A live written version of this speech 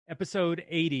Episode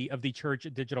 80 of the Church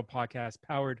Digital Podcast,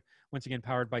 once again,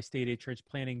 powered by Stadia Church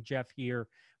Planting. Jeff here.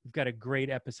 We've got a great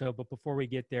episode, but before we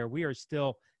get there, we are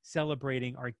still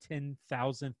celebrating our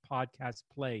 10,000th podcast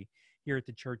play here at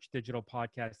the Church Digital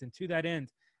Podcast. And to that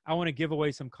end, I want to give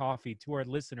away some coffee to our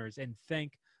listeners and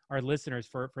thank our listeners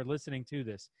for listening to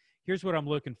this. Here's what I'm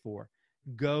looking for.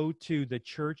 Go to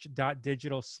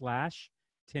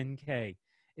thechurch.digital/10K.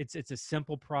 It's a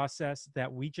simple process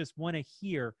that we just want to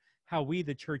hear how we,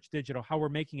 the Church Digital, how we're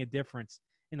making a difference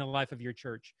in the life of your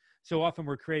church. So often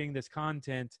we're creating this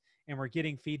content and we're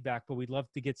getting feedback, but we'd love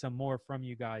to get some more from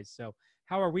you guys. So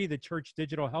how are we, the Church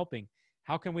Digital, helping?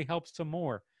 How can we help some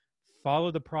more?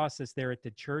 Follow the process there at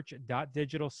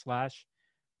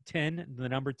thechurch.digital/10, the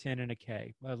number 10 and a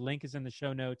K. A link is in the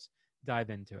show notes. Dive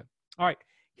into it. All right,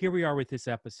 here we are with this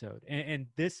episode. And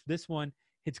this one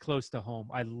hits close to home.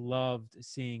 I loved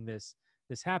seeing this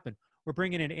happen. We're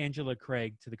bringing in Angela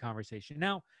Craig to the conversation.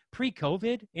 Now,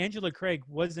 pre-COVID, Angela Craig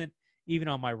wasn't even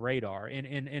on my radar.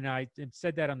 And I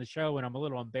said that on the show, and I'm a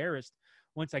little embarrassed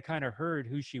once I kind of heard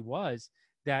who she was,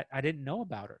 that I didn't know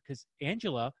about her. Because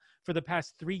Angela, for the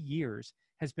past 3 years,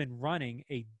 has been running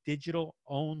a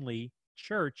digital-only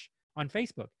church on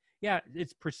Facebook. Yeah,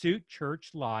 it's Pursuit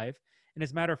Church Live. And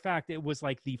as a matter of fact, it was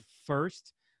like the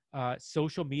first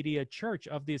social media church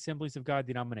of the Assemblies of God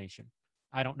denomination.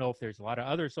 I don't know if there's a lot of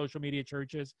other social media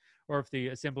churches or if the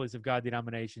Assemblies of God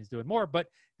denomination is doing more, but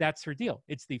that's her deal.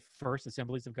 It's the first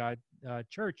Assemblies of God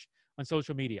church on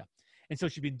social media. And so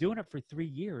she's been doing it for 3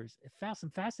 years. It found some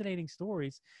fascinating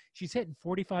stories. She's hit in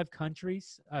 43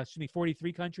 countries,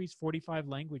 45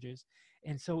 languages.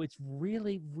 And so it's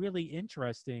really, really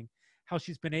interesting how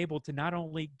she's been able to not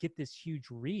only get this huge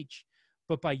reach,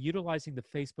 but by utilizing the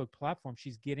Facebook platform,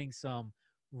 she's getting some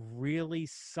really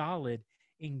solid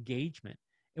engagement,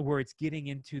 where it's getting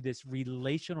into this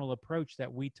relational approach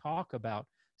that we talk about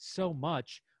so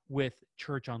much with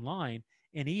church online,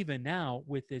 and even now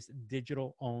with this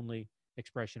digital only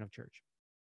expression of church.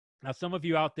 Now, some of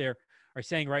you out there are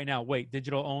saying right now, wait,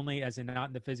 digital only as in not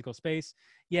in the physical space?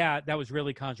 Yeah, that was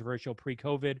really controversial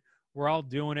pre-COVID. We're all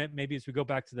doing it. Maybe as we go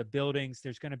back to the buildings,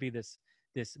 there's going to be this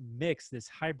mix, this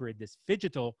hybrid, this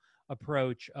phygital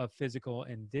approach of physical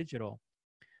and digital.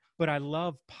 But I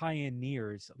love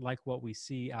pioneers like what we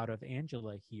see out of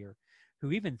Angela here,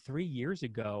 who even 3 years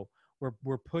ago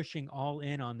were pushing all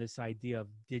in on this idea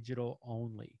of digital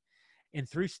only. And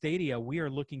through Stadia, we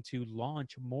are looking to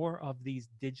launch more of these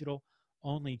digital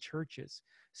only churches.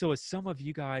 So as some of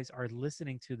you guys are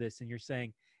listening to this and you're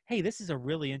saying, hey, this is a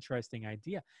really interesting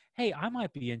idea. Hey, I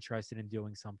might be interested in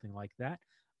doing something like that.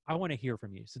 I want to hear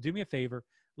from you. So do me a favor.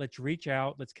 Let's reach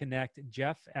out. Let's connect.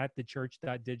 Jeff at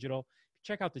thechurch.digital.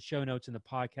 Check out the show notes in the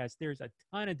podcast. There's a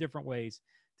ton of different ways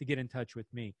to get in touch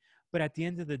with me. But at the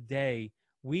end of the day,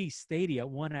 we, Stadia,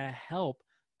 want to help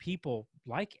people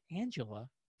like Angela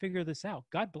figure this out.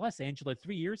 God bless Angela.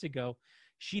 3 years ago,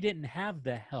 she didn't have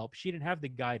the help. She didn't have the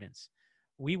guidance.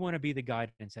 We want to be the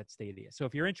guidance at Stadia. So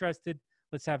if you're interested,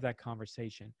 let's have that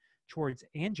conversation. Towards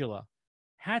Angela,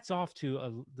 hats off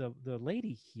to the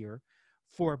lady here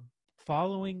for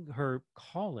following her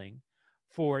calling,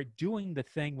 for doing the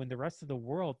thing when the rest of the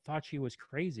world thought she was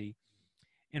crazy,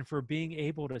 and for being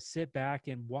able to sit back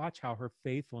and watch how her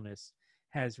faithfulness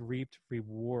has reaped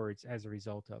rewards as a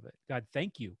result of it. God,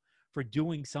 thank you for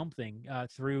doing something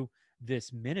through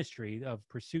this ministry of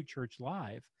Pursuit Church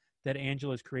Live that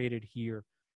Angela's created here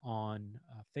on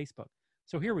Facebook.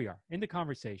 So here we are in the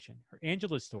conversation.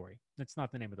 Angela's story. That's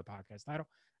not the name of the podcast. I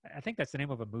think that's the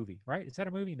name of a movie, right? Is that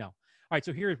a movie? No. All right.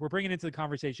 So we're bringing into the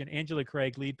conversation Angela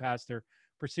Craig, lead pastor,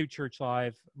 Pursuit Church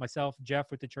Live, myself,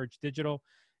 Jeff with the Church Digital,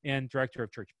 and director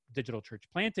of digital church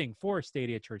planting for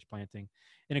Stadia Church Planting,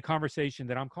 in a conversation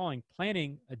that I'm calling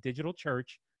Planting a Digital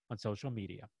Church on Social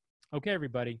Media. Okay,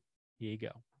 everybody, here you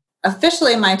go.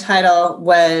 Officially, my title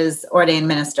was ordained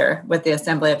minister with the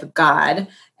Assembly of God,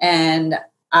 and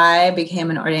I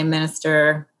became an ordained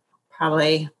minister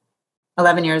probably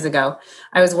 11 years ago.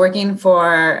 I was working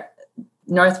for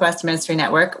Northwest Ministry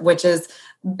Network, which is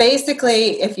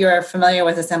basically, if you're familiar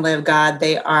with Assembly of God,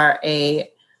 they are a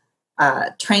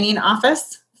training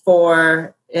office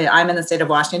for, I'm in the state of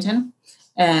Washington.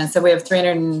 And so we have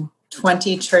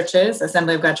 320 churches,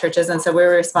 Assembly of God churches. And so we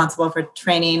were responsible for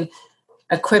training,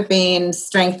 equipping,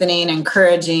 strengthening,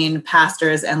 encouraging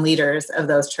pastors and leaders of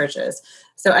those churches.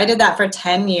 So I did that for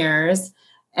 10 years.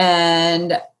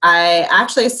 And I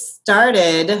actually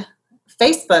started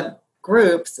Facebook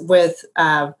groups with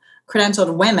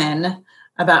credentialed women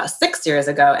about 6 years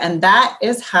ago. And that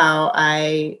is how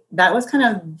that was kind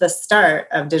of the start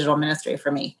of digital ministry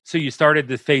for me. So you started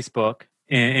the Facebook,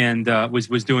 and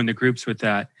was doing the groups with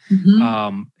that.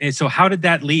 Mm-hmm. And so how did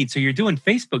that lead? So you're doing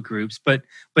Facebook groups, but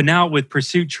now with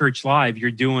Pursuit Church Live,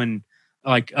 you're doing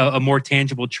like a more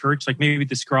tangible church. Like maybe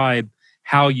describe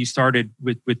how you started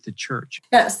with the church.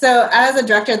 Yeah. So as a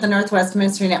director at the Northwest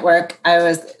Ministry Network,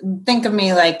 think of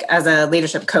me like as a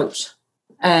leadership coach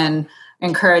and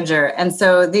encourager. And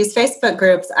so these Facebook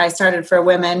groups I started for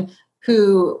women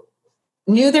who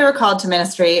knew they were called to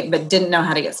ministry, but didn't know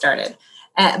how to get started.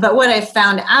 But what I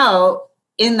found out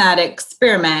in that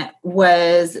experiment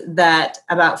was that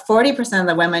about 40% of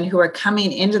the women who were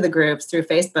coming into the groups through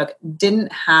Facebook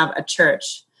didn't have a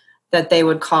church that they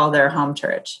would call their home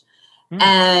church.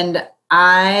 And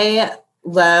I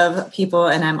love people,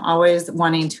 and I'm always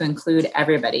wanting to include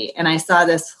everybody. And I saw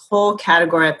this whole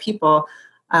category of people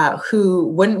who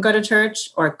wouldn't go to church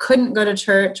or couldn't go to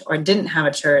church or didn't have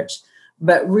a church,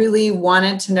 but really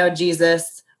wanted to know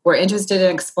Jesus, were interested in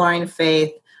exploring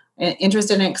faith,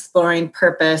 interested in exploring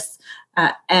purpose,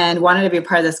 and wanted to be a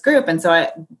part of this group. And so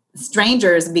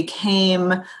strangers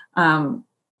became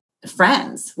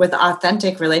friends with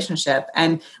authentic relationship.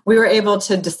 And we were able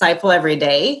to disciple every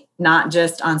day, not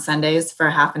just on Sundays for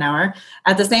half an hour.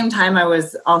 At the same time, I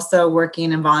was also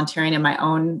working and volunteering in my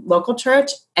own local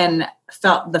church and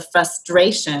felt the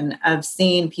frustration of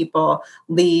seeing people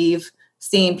leave,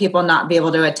 seeing people not be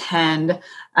able to attend,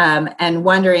 and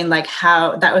wondering like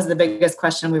how that was the biggest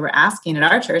question we were asking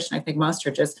at our church. And I think most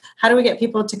churches, how do we get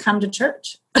people to come to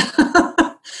church?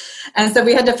 And so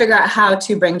we had to figure out how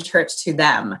to bring church to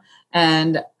them.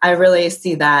 And I really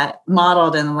see that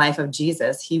modeled in the life of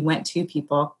Jesus. He went to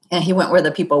people and he went where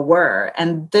the people were.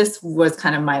 And this was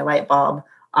kind of my light bulb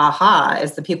aha,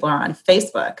 is the people are on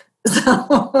Facebook.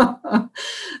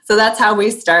 So that's how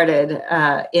we started.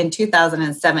 In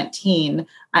 2017,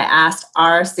 I asked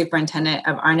our superintendent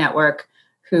of our network,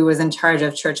 who was in charge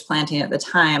of church planting at the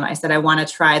time, I said, I want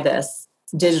to try this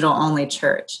digital only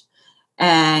church.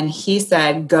 And he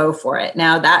said, go for it.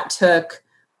 Now that took,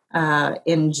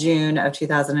 in June of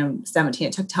 2017,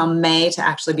 it took till May to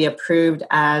actually be approved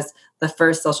as the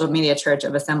first social media church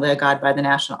of Assembly of God by the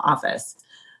national office.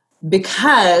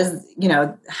 Because,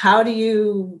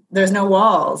 there's no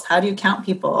walls. How do you count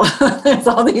people? There's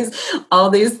all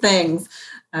these things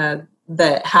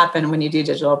that happen when you do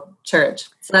digital church.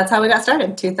 So that's how we got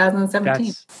started,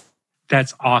 2017.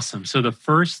 That's awesome. So the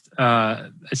first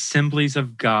Assemblies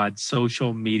of God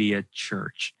social media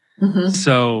church. Mm-hmm.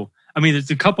 So, I mean,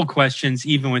 there's a couple questions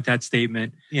even with that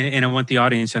statement. And I want the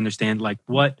audience to understand like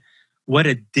what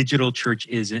a digital church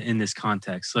is in this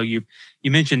context. So you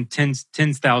mentioned tens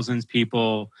thousands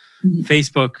people, mm-hmm.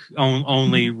 Facebook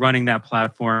only mm-hmm. running that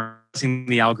platform, using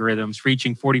the algorithms,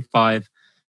 reaching 45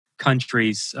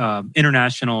 countries,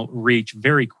 international reach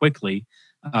very quickly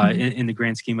mm-hmm. in the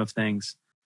grand scheme of things.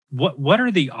 What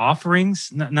are the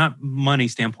offerings? Not money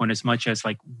standpoint as much as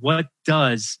like what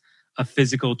does a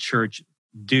physical church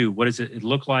do? What does it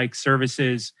look like?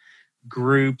 Services,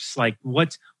 groups, like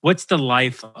what's the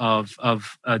life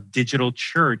of a digital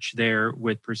church there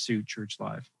with Pursuit Church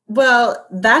Live? Well,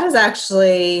 that has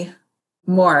actually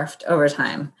morphed over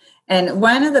time. And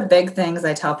one of the big things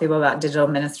I tell people about digital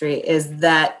ministry is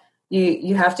that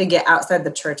you have to get outside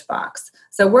the church box.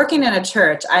 So working in a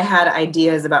church, I had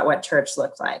ideas about what church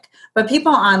looked like. But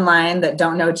people online that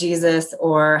don't know Jesus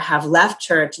or have left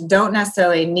church don't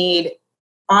necessarily need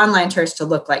online church to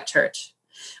look like church.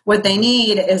 What they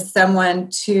need is someone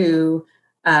to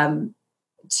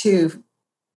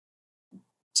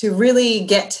really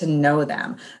get to know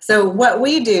them. So what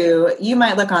we do, you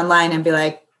might look online and be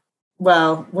like,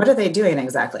 well, what are they doing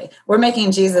exactly? We're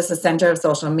making Jesus the center of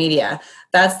social media.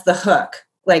 That's the hook.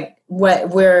 Like what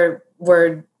we're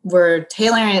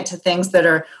tailoring it to things that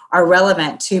are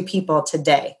relevant to people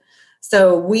today.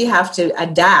 So we have to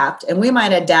adapt, and we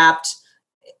might adapt.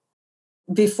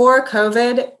 Before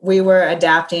COVID, we were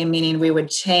adapting, meaning we would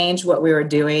change what we were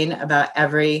doing about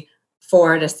every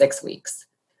 4 to 6 weeks.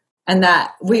 And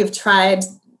that we've tried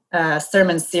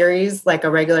sermon series like a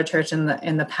regular church in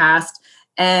the past,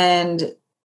 and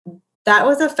that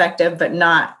was effective, but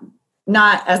not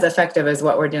as effective as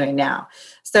what we're doing now.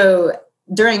 So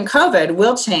during COVID,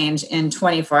 we'll change in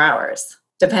 24 hours,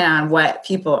 depending on what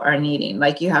people are needing.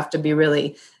 Like you have to be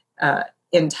really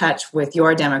in touch with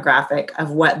your demographic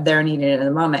of what they're needing in the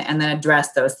moment and then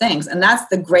address those things. And that's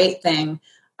the great thing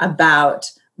about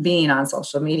being on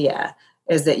social media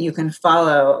is that you can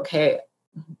follow, okay,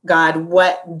 God,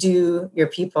 what do your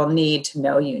people need to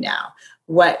know you now?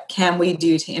 What can we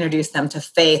do to introduce them to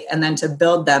faith and then to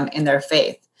build them in their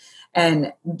faith?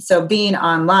 And so being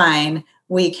online,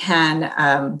 we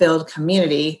can build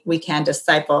community, we can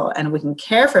disciple, and we can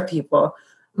care for people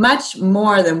much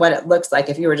more than what it looks like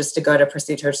if you were just to go to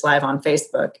Pursue Church Live on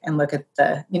Facebook and look at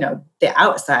the, the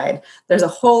outside. There's a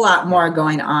whole lot more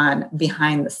going on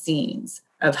behind the scenes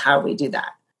of how we do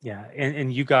that. Yeah.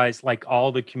 And you guys, like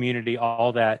all the community,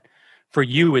 all that for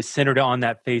you is centered on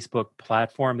that Facebook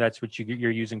platform. That's what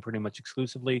you're using pretty much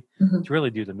exclusively to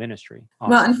really do the ministry.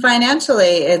 Awesome. Well, and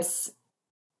financially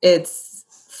it's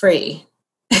free.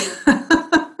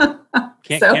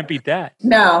 Can't beat that.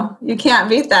 No, you can't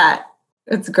beat that.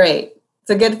 It's great. It's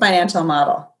a good financial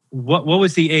model. What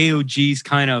was the AOG's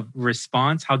kind of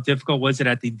response? How difficult was it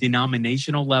at the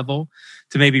denominational level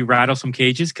to maybe rattle some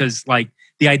cages? Because like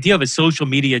the idea of a social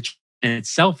media in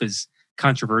itself is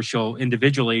controversial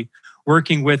individually.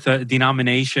 Working with a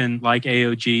denomination like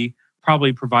AOG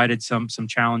probably provided some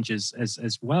challenges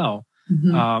as well.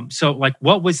 So like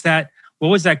what was that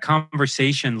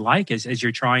conversation like as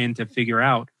you're trying to figure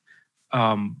out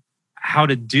how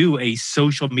to do a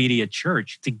social media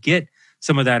church to get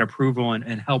some of that approval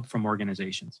and help from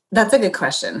organizations? That's a good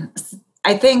question.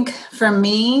 I think for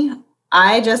me,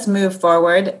 I just moved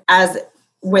forward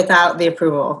without the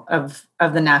approval of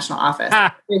the national office.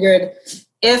 I figured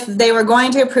if they were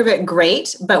going to approve it,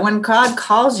 great. But when God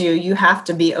calls you, you have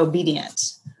to be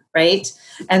obedient, right?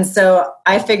 And so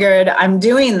I figured I'm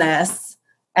doing this,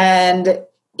 and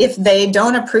if they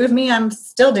don't approve me, I'm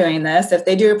still doing this. If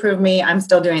they do approve me, I'm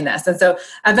still doing this. And so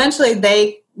eventually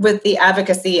with the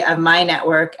advocacy of my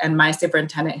network and my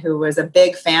superintendent, who was a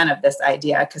big fan of this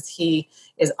idea because he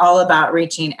is all about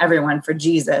reaching everyone for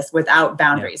Jesus without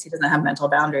boundaries. He doesn't have mental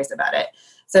boundaries about it.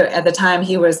 So at the time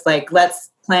he was like, let's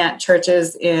plant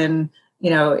churches in,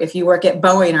 if you work at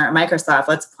Boeing or at Microsoft,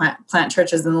 let's plant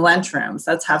churches in the lunchrooms.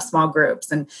 Let's have small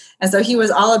groups. And so he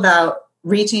was all about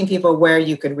reaching people where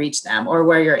you could reach them or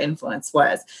where your influence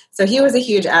was. So he was a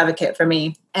huge advocate for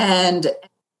me and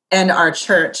our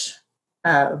church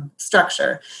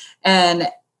structure. And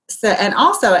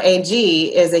also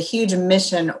AG is a huge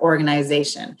mission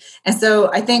organization. And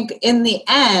so I think in the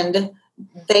end,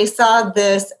 they saw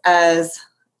this as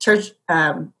church,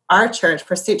 our church,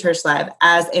 Pursuit Church Live,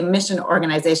 as a mission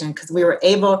organization because we were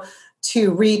able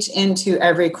to reach into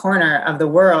every corner of the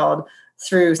world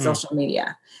through social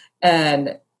media.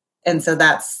 And so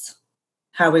that's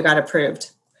how we got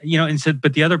approved.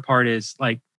 But the other part is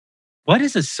like, what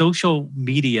is a social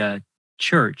media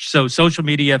church? So social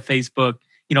media, Facebook,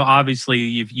 obviously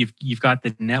you've got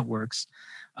the networks.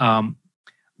 How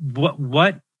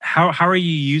are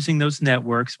you using those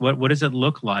networks? What does it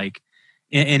look like?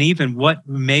 And even what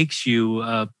makes you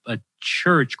a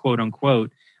church, quote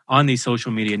unquote, on these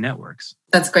social media networks?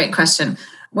 That's a great question.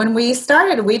 When we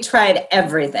started, we tried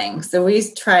everything. So we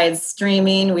tried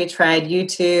streaming, we tried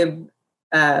YouTube,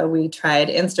 we tried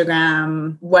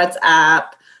Instagram, WhatsApp.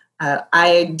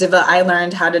 I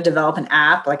learned how to develop an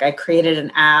app. Like I created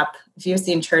an app. If you've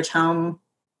seen Church Home,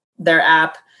 their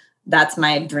app, that's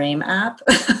my dream app.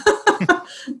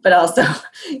 But also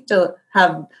to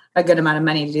have a good amount of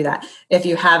money to do that. If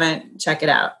you haven't, check it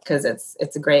out because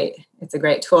it's a great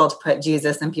tool to put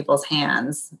Jesus in people's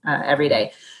hands every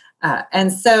day.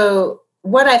 And so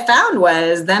what I found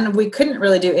was then we couldn't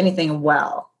really do anything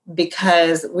well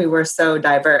because we were so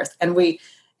diverse.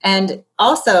 And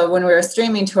also when we were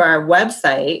streaming to our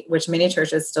website, which many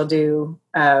churches still do,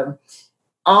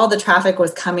 all the traffic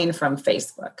was coming from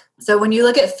Facebook. So when you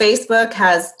look at Facebook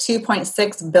has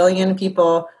 2.6 billion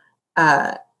people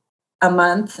a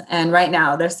month. And right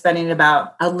now they're spending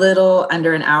about a little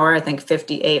under an hour, I think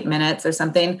 58 minutes or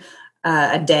something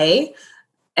a day.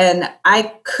 And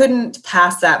I couldn't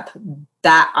pass up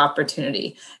that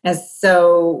opportunity. And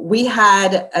so we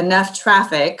had enough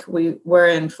traffic. We were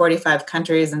in 45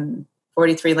 countries and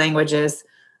 43 languages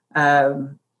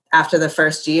after the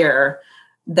first year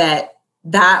that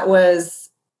was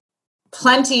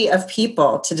plenty of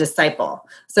people to disciple.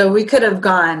 So we could have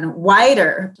gone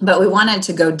wider, but we wanted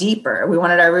to go deeper. We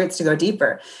wanted our roots to go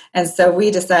deeper. And so we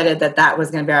decided that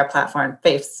was going to be our platform,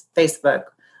 Facebook.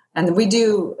 And we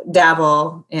do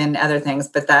dabble in other things,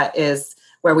 but that is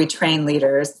where we train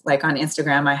leaders. Like on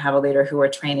Instagram, I have a leader who we're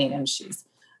training, and she's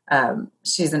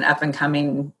an up and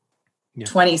coming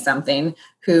 20-something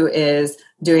who is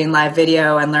doing live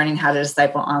video and learning how to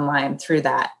disciple online through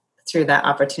that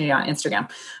opportunity on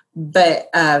Instagram. But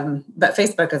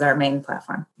Facebook is our main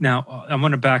platform. Now, I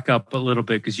want to back up a little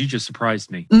bit because you just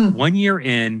surprised me. 1 year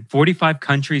in, 45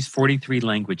 countries, 43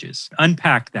 languages.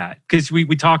 Unpack that because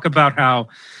we talk about how,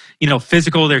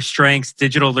 physical, their strengths,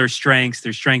 digital, their strengths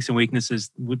and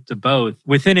weaknesses to both.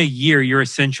 Within a year, you're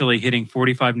essentially hitting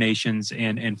 45 nations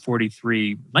and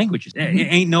 43 languages. Mm-hmm.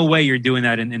 Ain't no way you're doing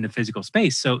that in the physical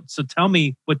space. So tell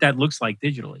me what that looks like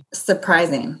digitally.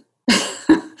 Surprising.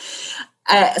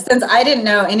 since I didn't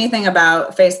know anything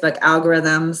about Facebook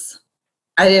algorithms,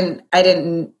 I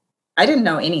didn't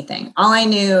know anything. All I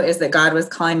knew is that God was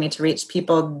calling me to reach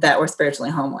people that were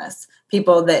spiritually homeless,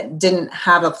 people that didn't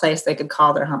have a place they could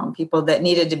call their home, people that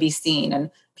needed to be seen. And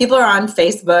people are on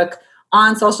Facebook,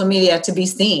 on social media to be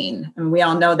seen. And we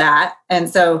all know that. And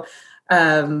so,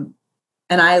 and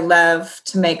I love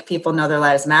to make people know their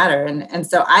lives matter. And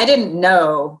so I didn't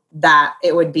know that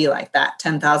it would be like that,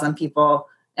 10,000 people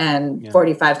and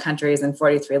 45 countries and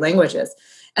 43 languages.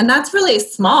 And that's really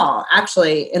small,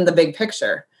 actually, in the big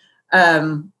picture.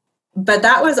 But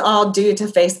that was all due to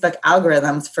Facebook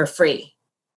algorithms for free.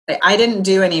 I didn't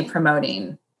do any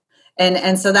promoting.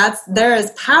 And so there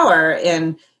is power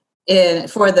in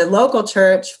for the local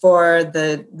church, for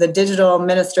the digital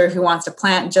minister who wants to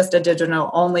plant just a digital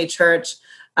only church,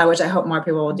 which I hope more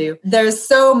people will do. There's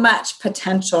so much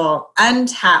potential,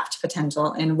 untapped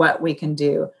potential in what we can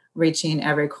do, reaching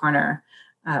every corner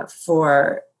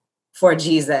for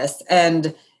Jesus.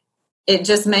 And it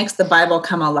just makes the Bible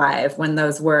come alive when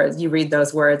you read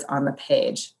those words on the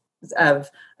page of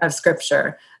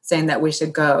scripture saying that we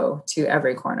should go to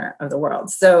every corner of the world.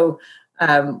 So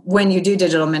when you do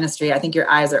digital ministry, I think your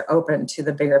eyes are open to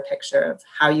the bigger picture of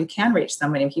how you can reach so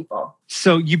many people.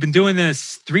 So you've been doing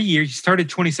this 3 years. You started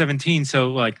 2017.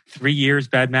 So like 3 years,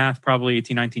 bad math, probably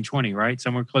 18, 19, 20, right?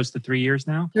 Somewhere close to 3 years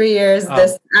now? 3 years,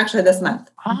 this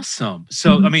month. Awesome.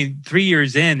 So, I mean, 3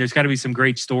 years in, there's got to be some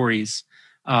great stories.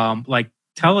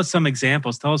 Tell us some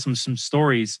examples. Tell us some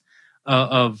stories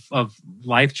of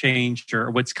life change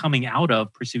or what's coming out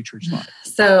of Pursue Church Live.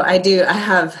 So I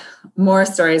have more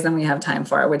stories than we have time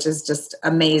for, which is just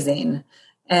amazing.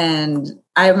 And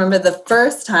I remember the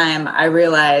first time I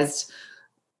realized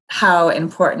how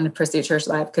important Pursue Church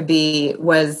Live could be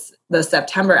was the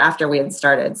September after we had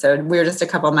started. So we were just a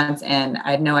couple months in.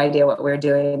 I had no idea what we were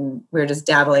doing. We were just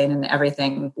dabbling in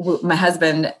everything. My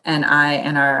husband and I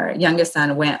and our youngest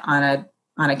son went on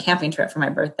a camping trip for my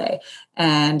birthday.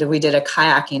 And we did a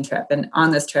kayaking trip. And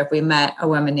on this trip, we met a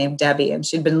woman named Debbie. And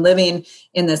she'd been living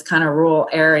in this kind of rural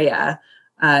area,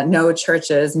 no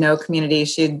churches, no community.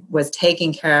 She was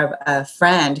taking care of a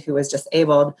friend who was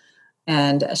disabled.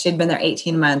 And she'd been there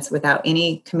 18 months without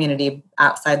any community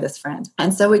outside this friend.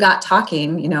 And so we got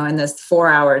talking, in this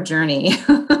 4-hour journey,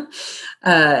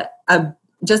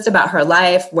 just about her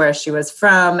life, where she was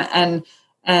from.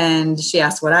 And she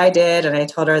asked what I did, and I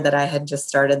told her that I had just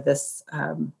started this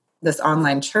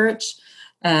online church.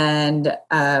 And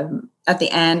at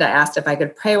the end, I asked if I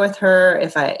could pray with her,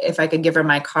 if I could give her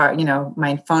my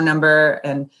my phone number,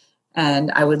 and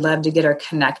I would love to get her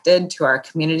connected to our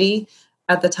community.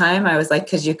 At the time, I was like,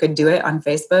 because you could do it on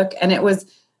Facebook, and it was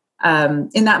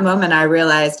in that moment I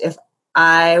realized if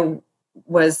I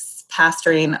was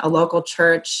pastoring a local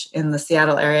church in the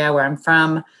Seattle area where I'm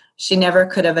from, she never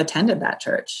could have attended that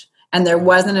church. And there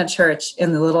wasn't a church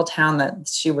in the little town that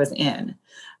she was in.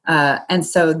 And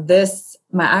so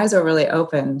my eyes were really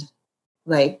opened,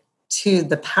 to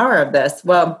the power of this.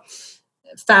 Well,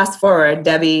 fast forward,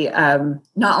 Debbie,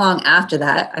 not long after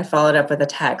that, I followed up with a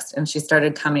text, and she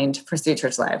started coming to Pursue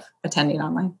Church Live, attending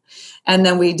online. And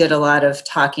then we did a lot of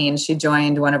talking. She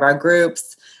joined one of our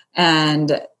groups,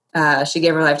 and she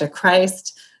gave her life to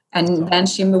Christ. And then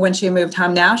when she moved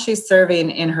home, now she's serving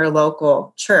in her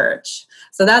local church.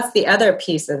 So that's the other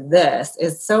piece of this,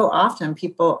 is so often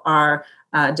people are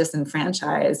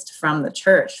disenfranchised from the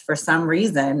church for some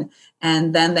reason.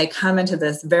 And then they come into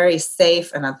this very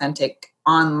safe and authentic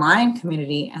online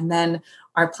community, and then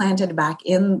are planted back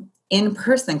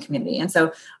in-person community. And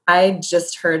so I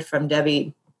just heard from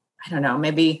Debbie, I don't know,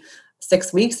 maybe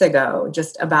 6 weeks ago,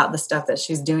 just about the stuff that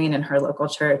she's doing in her local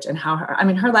church, and how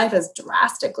her life has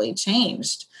drastically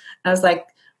changed. And I was like,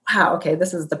 wow, okay,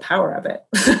 this is the power of it.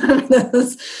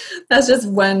 That's just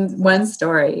one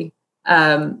story.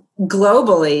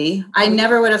 Globally, I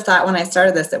never would have thought when I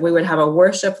started this that we would have a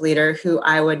worship leader who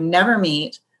I would never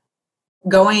meet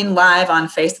going live on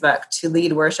Facebook to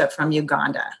lead worship from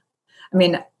Uganda.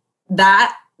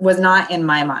 That was not in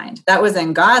my mind. That was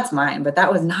in God's mind, but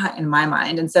that was not in my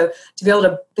mind. And so to be able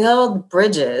to build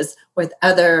bridges with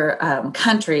other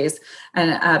countries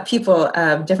and people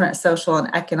of different social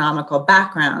and economical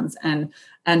backgrounds and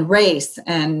race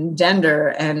and gender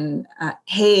and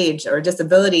age or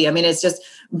disability. It's just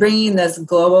bringing this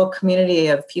global community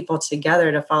of people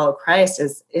together to follow Christ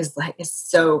is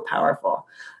so powerful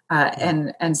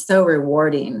and so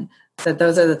rewarding. That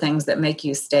those are the things that make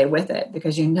you stay with it,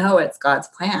 because it's God's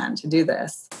plan to do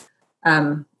this.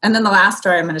 And then the last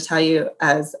story I'm going to tell you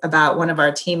is about one of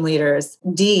our team leaders,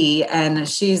 Dee, and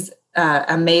she's an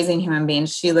amazing human being.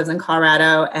 She lives in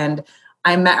Colorado, and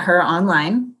I met her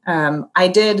online. I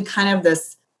did kind of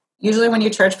this, usually when you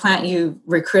church plant, you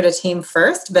recruit a team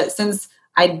first, but since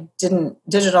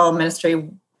digital ministry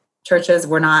churches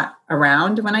were not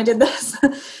around when I did this,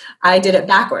 I did it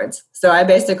backwards. So I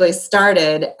basically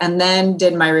started and then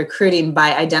did my recruiting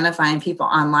by identifying people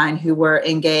online who were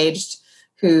engaged,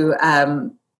 who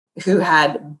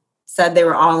had said they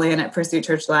were all in at Pursuit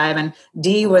Church Live. And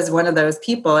Dee was one of those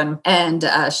people. And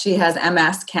she has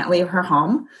MS, can't leave her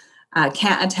home,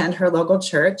 can't attend her local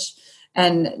church.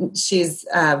 And she's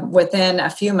within a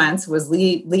few months was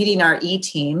leading our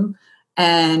E-team.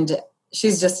 And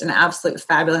she's just an absolute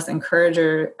fabulous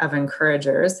encourager of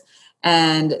encouragers.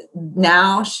 And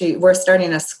now we're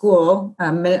starting a school,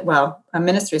 a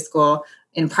ministry school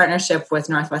in partnership with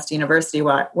Northwest University,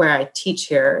 where I teach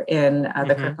here in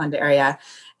the Kirkland area.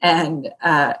 And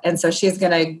so she's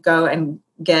going to go and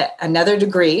get another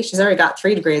degree. She's already got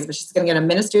 3 degrees, but she's going to get a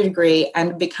ministry degree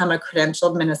and become a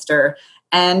credentialed minister.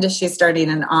 And she's starting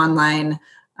an online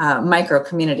micro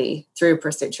community through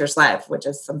Pursuit Church Live, which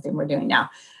is something we're doing now.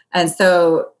 And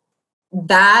so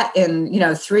that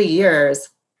in 3 years,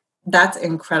 that's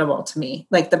incredible to me.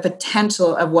 Like the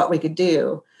potential of what we could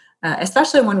do,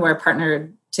 especially when we're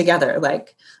partnered together,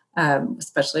 like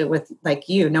especially with like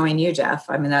knowing you, Jeff.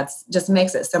 I mean, that's just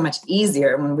makes it so much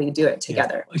easier when we do it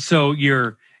together. Yeah. So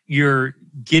you're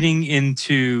getting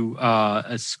into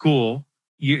a school.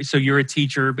 So you're a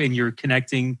teacher and you're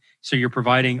connecting. So you're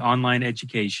providing online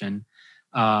education.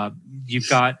 You've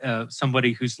got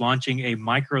somebody who's launching a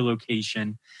micro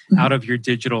location out of your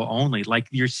digital only. Like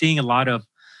you're seeing a lot of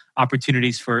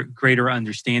opportunities for greater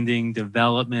understanding,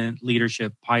 development,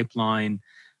 leadership pipeline.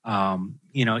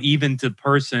 Even to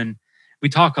person. We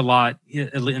talk a lot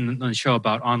in the show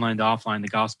about online to offline, the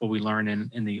gospel we learn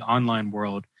in the online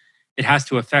world. It has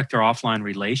to affect our offline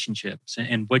relationships.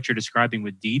 And what you're describing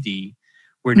with Dee,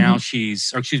 where now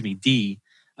Dee,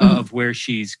 of where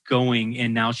she's going,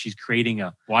 and now she's creating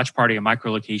a watch party, a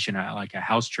micro location, like a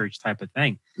house church type of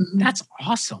thing. That's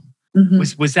awesome.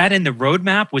 Was that in the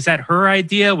roadmap? Was that her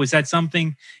idea? Was that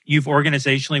something you've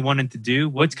organizationally wanted to do?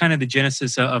 What's kind of the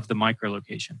genesis of the micro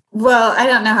location? Well, I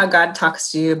don't know how God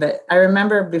talks to you, but I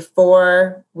remember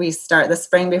the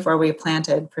spring before we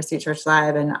planted Pursuit Church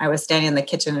Live, and I was standing in the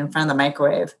kitchen in front of the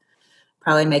microwave,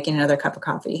 probably making another cup of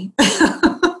coffee.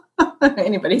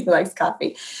 Anybody who likes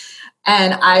coffee.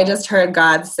 And I just heard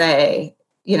God say,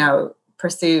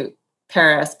 Pursuit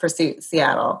Paris, Pursuit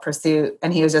Seattle, Pursuit,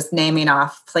 and he was just naming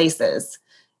off places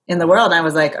in the world. And I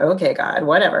was like, okay, God,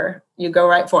 whatever, you go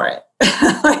right for it.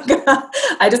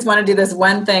 I just want to do this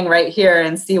one thing right here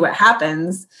and see what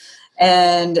happens.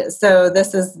 And so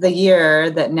this is the year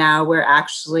that now we're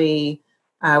actually,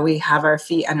 we have our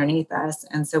feet underneath us.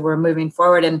 And so we're moving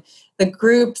forward. And the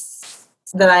groups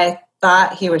that I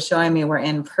thought he was showing me were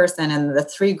in person. And the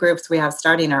 3 groups we have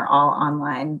starting are all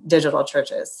online digital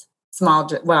churches. Small,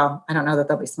 well, I don't know that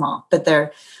they'll be small, but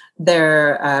there'll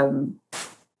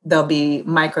be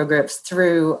micro groups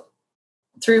through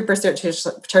Pursuit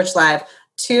Church Live.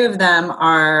 2 of them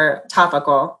are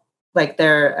topical, like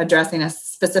they're addressing a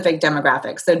specific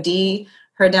demographic. So Dee,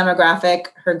 her demographic,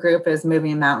 her group is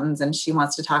moving mountains, and she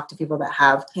wants to talk to people that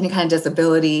have any kind of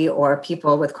disability or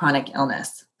people with chronic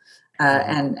illness,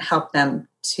 and help them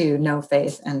to know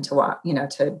faith and to walk,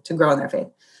 to grow in their faith.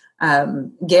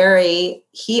 Gary,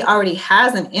 he already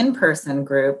has an in-person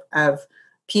group of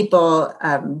people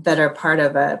that are part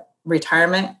of a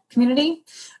retirement community.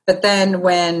 But then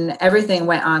when everything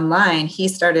went online, he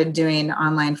started doing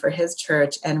online for his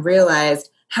church and realized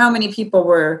how many people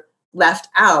were left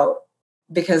out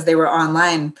because they were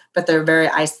online, but they're very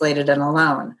isolated and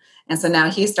alone. And so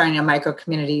now he's starting a micro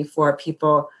community for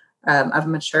people of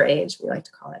mature age, we like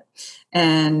to call it.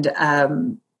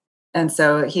 And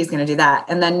so he's going to do that.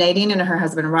 And then Nadine and her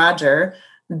husband, Roger,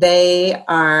 they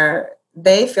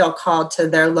feel called to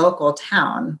their local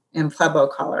town in Pueblo,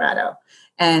 Colorado.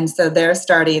 And so they're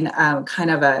starting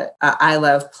kind of a I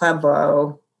Love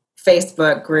Pueblo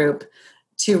Facebook group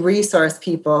to resource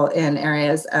people in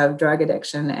areas of drug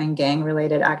addiction and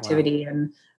gang-related activity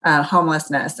and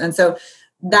homelessness. And so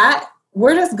that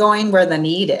we're just going where the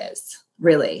need is,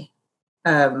 really.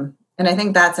 And I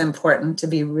think that's important, to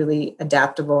be really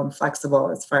adaptable and flexible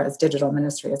as far as digital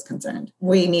ministry is concerned.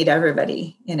 We need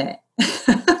everybody in it.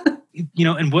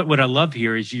 And what I love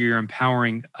here is you're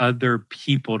empowering other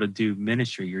people to do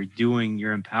ministry.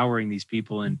 You're empowering these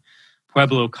people in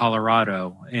Pueblo,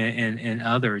 Colorado, and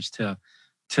others to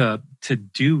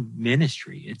do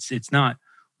ministry. It's not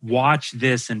watch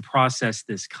this and process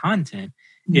this content.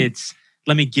 It's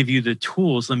let me give you the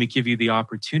tools. Let me give you the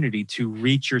opportunity to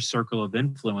reach your circle of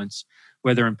influence,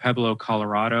 whether in Pueblo,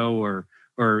 Colorado, or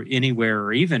or anywhere,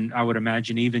 or even, I would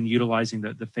imagine, even utilizing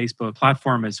the Facebook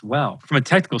platform as well. From a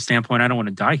technical standpoint, I don't want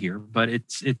to die here, but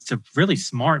it's a really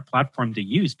smart platform to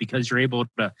use because you're able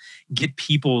to get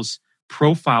people's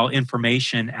profile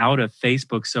information out of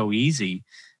Facebook so easy,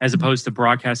 as opposed to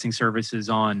broadcasting services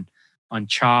on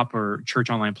CHOP or Church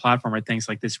Online Platform or things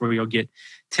like this, where you'll get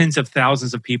tens of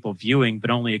thousands of people viewing, but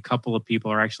only a couple of people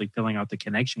are actually filling out the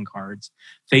connection cards.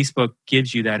 Facebook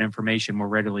gives you that information more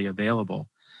readily available.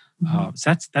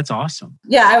 So that's awesome.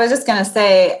 Yeah, I was just going to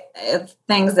say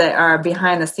things that are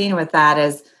behind the scene with that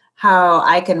is how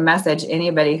I can message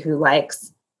anybody who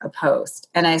likes a post.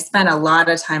 And I spent a lot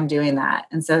of time doing that.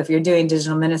 And so if you're doing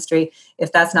digital ministry,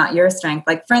 if that's not your strength,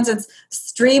 like for instance,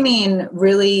 streaming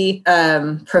really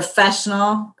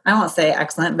professional, I won't say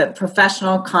excellent, but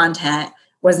professional content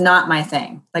was not my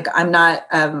thing. Like I'm not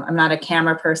a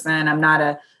camera person. I'm not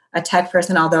a tech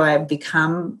person, although I've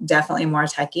become definitely more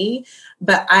techie,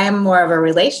 but I am more of a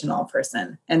relational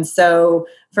person. And so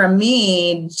for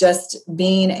me, just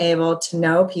being able to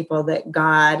know people that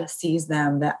God sees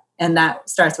them, and that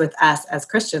starts with us as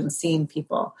Christians seeing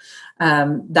people.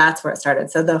 That's where it started.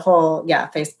 So the whole,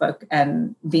 Facebook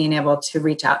and being able to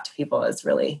reach out to people is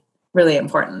really, really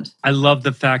important. I love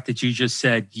the fact that you just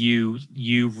said you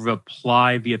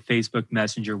reply via Facebook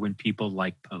Messenger when people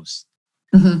like posts.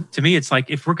 Mm-hmm. To me, it's like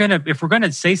if we're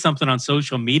gonna say something on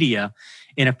social media,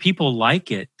 and if people like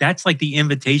it, that's like the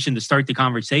invitation to start the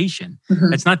conversation. Mm-hmm.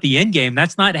 That's not the end game.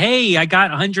 That's not, hey, I got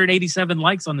 187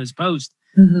 likes on this post.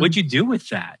 Mm-hmm. What'd you do with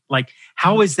that? Like,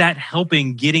 how is that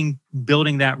helping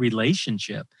building that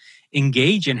relationship?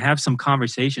 Engage and have some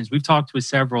conversations. We've talked with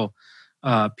several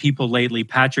people lately.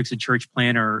 Patrick's a church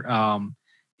planner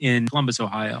in Columbus,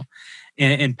 Ohio.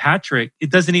 And Patrick,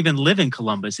 it doesn't even live in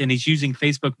Columbus, and he's using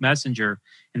Facebook Messenger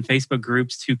and Facebook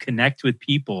groups to connect with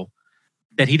people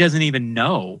that he doesn't even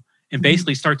know, and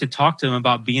basically start to talk to them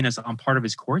about being on part of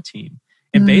his core team.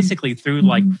 And basically through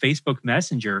like Facebook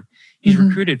Messenger, he's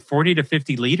recruited 40 to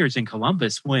 50 leaders in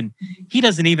Columbus when he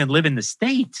doesn't even live in the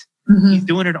state. He's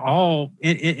doing it all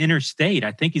interstate.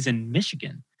 I think he's in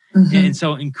Michigan. And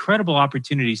so incredible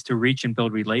opportunities to reach and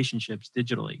build relationships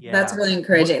digitally. Yeah. That's really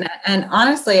encouraging. And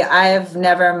honestly, I've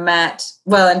never met,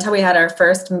 until we had our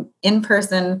first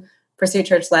in-person Pursuit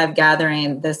Church Live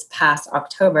gathering this past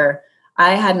October,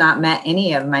 I had not met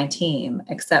any of my team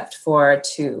except for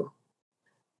 2.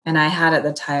 And I had at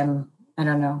the time,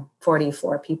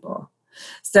 44 people.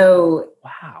 So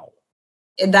wow.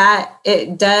 That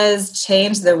it does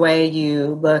change the way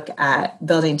you look at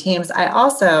building teams. I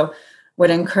also would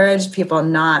encourage people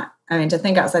to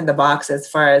think outside the box as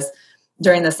far as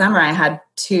during the summer,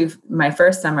 my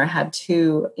first summer had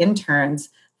 2 interns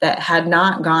that had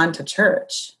not gone to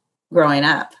church growing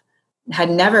up, had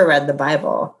never read the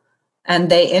Bible, and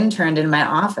they interned in my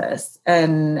office.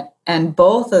 And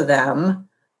both of them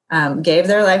gave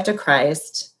their life to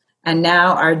Christ and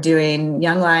now are doing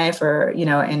Young Life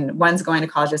and one's going to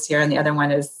college this year and the other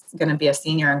one is going to be a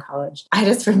senior in college. I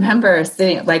just remember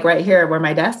sitting like right here where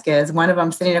my desk is, one of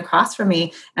them sitting across from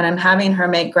me, and I'm having her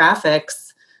make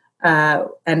graphics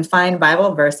and find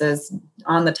Bible verses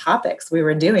on the topics we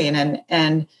were doing.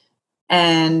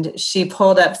 And she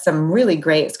pulled up some really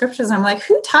great scriptures. I'm like,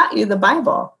 who taught you the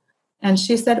Bible? And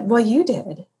she said, well, you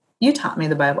did. You taught me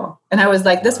the Bible. And I was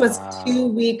like, this was 2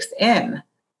 weeks in.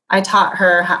 I taught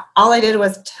her all I did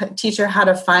was teach her how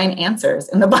to find answers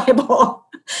in the Bible.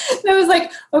 And I was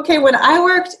like, okay, when I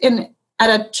worked at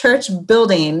a church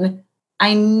building,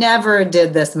 I never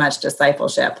did this much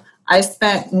discipleship. I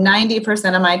spent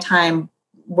 90% of my time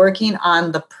working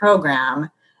on the program,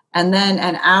 and then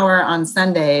an hour on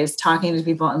Sundays talking to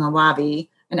people in the lobby,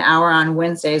 an hour on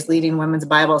Wednesdays leading women's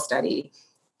Bible study.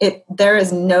 There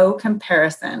is no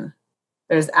comparison.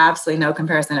 There's absolutely no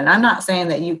comparison. And I'm not saying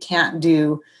that you can't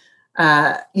do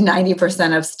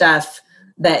 90% of stuff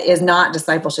that is not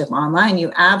discipleship online.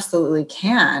 You absolutely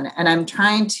can. And I'm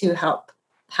trying to help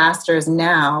pastors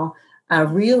now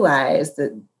realize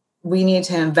that we need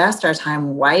to invest our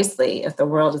time wisely if the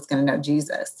world is going to know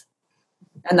Jesus.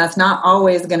 And that's not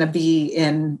always going to be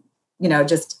in,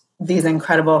 just these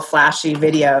incredible flashy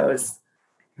videos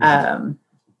and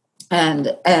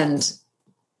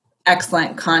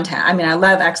excellent content. I mean, I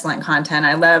love excellent content.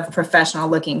 I love professional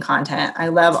looking content. I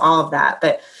love all of that.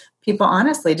 But people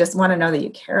honestly just want to know that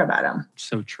you care about them.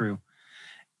 So true.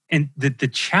 And the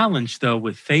challenge though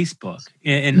with Facebook,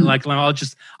 and like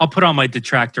I'll put on my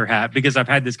detractor hat because I've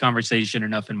had this conversation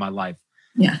enough in my life.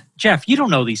 Yeah. Jeff, you don't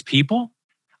know these people.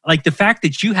 Like the fact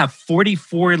that you have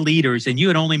 44 leaders and you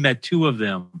had only met 2 of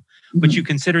them, but you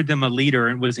considered them a leader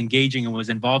and was engaging and was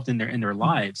involved in their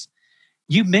lives.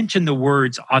 You mentioned the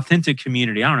words authentic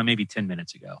community, I don't know, maybe 10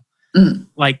 minutes ago. Mm.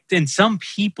 Like in some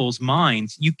people's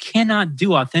minds, you cannot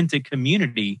do authentic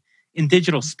community in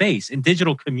digital space, in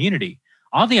digital community.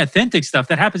 All the authentic stuff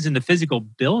that happens in the physical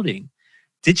building,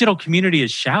 digital community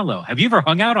is shallow. Have you ever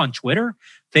hung out on Twitter,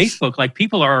 Facebook? Like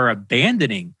people are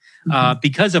abandoning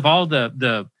because of all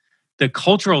the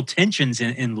cultural tensions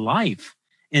in life.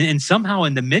 And somehow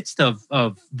in the midst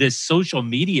of this social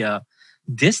media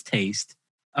distaste,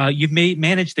 you've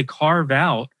managed to carve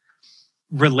out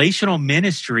relational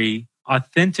ministry,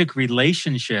 authentic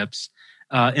relationships,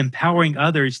 empowering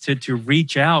others to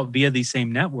reach out via these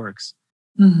same networks.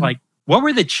 Mm-hmm. Like, what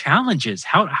were the challenges?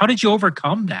 How did you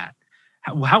overcome that?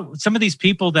 How some of these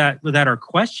people that are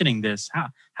questioning this,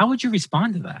 how would you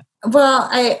respond to that? Well,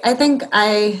 I think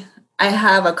I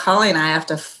have a calling I have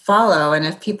to follow. And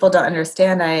if people don't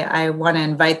understand, I want to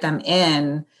invite them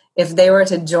in. If they were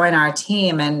to join our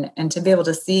team and to be able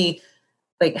to see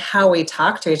like how we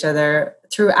talk to each other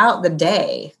throughout the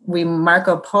day, we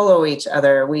Marco Polo each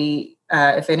other. We,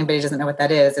 if anybody doesn't know what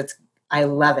that is, I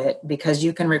love it because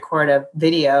you can record a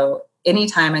video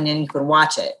anytime and then you can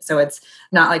watch it. So it's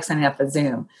not like setting up a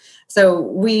Zoom. So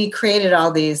we created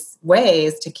all these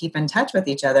ways to keep in touch with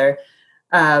each other.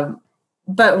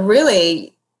 But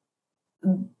really,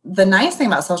 the nice thing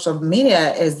about social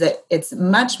media is that it's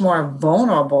much more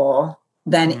vulnerable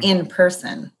than in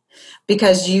person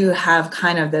because you have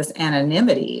kind of this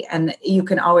anonymity and you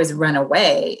can always run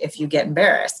away if you get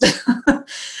embarrassed.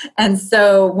 And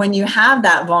so when you have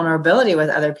that vulnerability with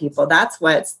other people, that's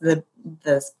what's the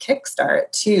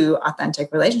kickstart to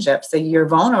authentic relationships. So you're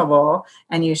vulnerable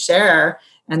and you share,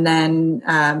 and then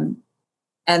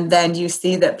you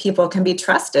see that people can be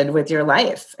trusted with your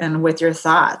life and with your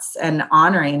thoughts and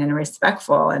honoring and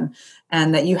respectful and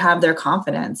that you have their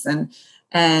confidence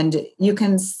and you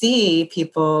can see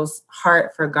people's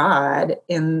heart for God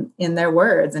in their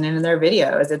words and in their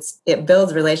videos. It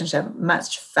builds relationship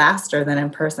much faster than in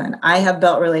person. I have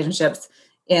built relationships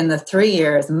in the 3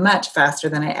 years much faster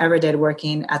than I ever did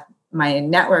working at my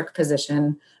network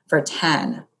position for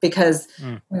 10 because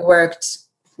we worked,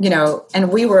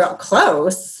 and we were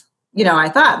close, I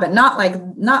thought, but not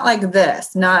like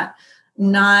this, not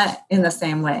in the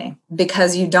same way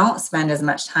because you don't spend as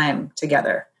much time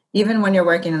together. Even when you're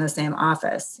working in the same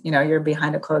office, you're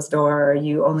behind a closed door or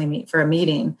you only meet for a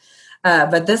meeting.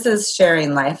 But this is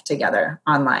sharing life together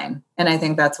online. And I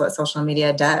think that's what social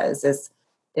media does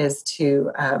is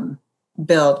to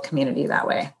build community that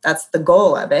way. That's the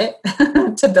goal of it,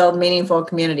 to build meaningful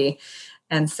community.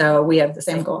 And so we have the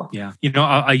same goal. Yeah.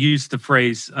 I use the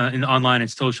phrase in online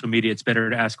and social media, it's better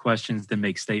to ask questions than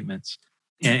make statements.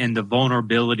 And the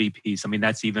vulnerability piece,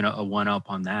 that's even a one-up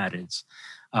on that. It's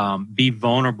be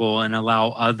vulnerable and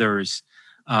allow others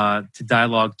to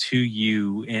dialogue to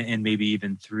you and maybe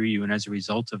even through you. And as a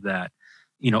result of that,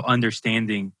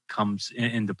 understanding comes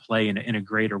into play in a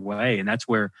greater way. And that's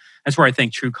where I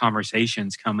think true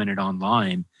conversations come in it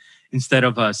online instead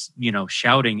of us,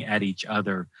 shouting at each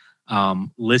other,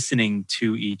 listening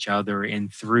to each other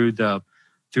and through the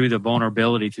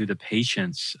vulnerability, through the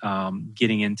patience,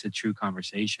 getting into true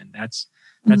conversation. That's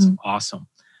awesome.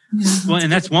 Yeah, well, and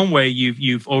that's one way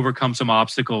you've overcome some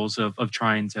obstacles of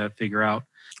trying to figure out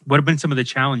what have been some of the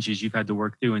challenges you've had to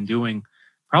work through in doing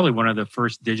probably one of the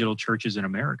first digital churches in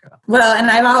America. Well, and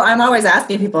I'm always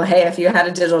asking people, hey, if you had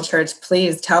a digital church,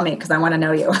 please tell me because I want to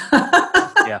know you.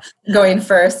 Yeah. Going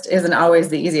first isn't always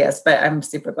the easiest, but I'm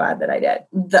super glad that I did.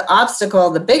 The obstacle,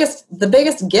 the biggest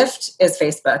gift is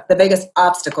Facebook. The biggest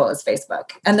obstacle is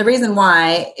Facebook. And the reason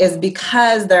why is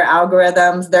because their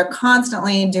algorithms, they're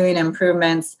constantly doing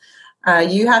improvements.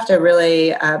 You have to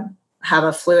really have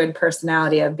a fluid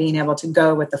personality of being able to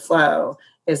go with the flow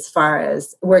as far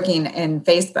as working in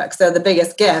Facebook. So the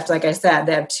biggest gift, like I said,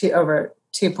 they have over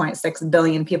 2.6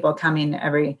 billion people coming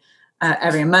every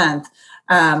month.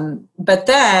 But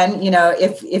then,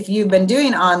 if you've been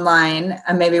doing online,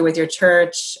 maybe with your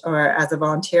church or as a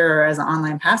volunteer or as an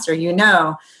online pastor,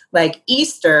 like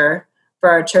Easter for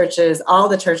our churches, all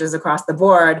the churches across the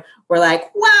board were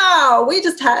like, wow, we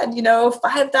just had,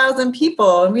 5,000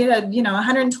 people and we had,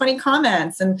 120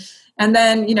 comments. And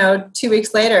then, 2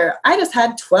 weeks later, I just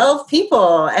had 12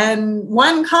 people and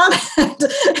 1 comment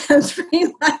and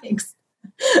 3 likes.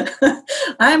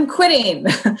 I'm quitting.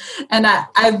 And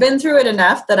I've been through it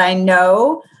enough that I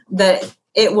know that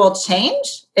it will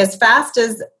change as fast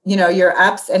as, your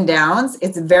ups and downs.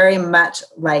 It's very much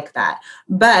like that.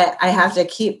 But I have to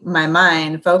keep my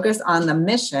mind focused on the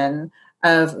mission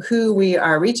of who we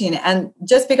are reaching. And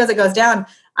just because it goes down,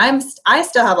 I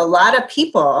still have a lot of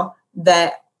people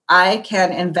that I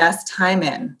can invest time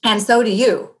in. And so do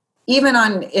you. even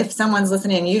on, if someone's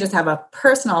listening and you just have a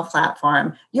personal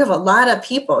platform, you have a lot of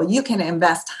people you can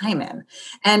invest time in.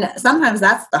 And sometimes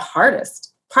that's the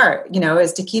hardest part,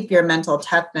 is to keep your mental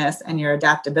toughness and your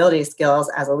adaptability skills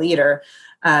as a leader,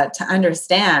 to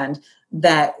understand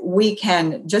that we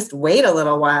can just wait a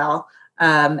little while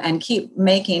and keep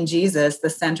making Jesus the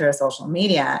center of social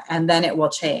media, and then it will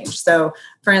change. So,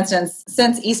 for instance,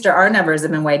 since Easter, our numbers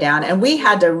have been way down, and we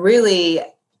had to really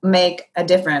make a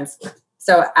difference.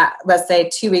 So let's say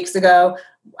 2 weeks ago,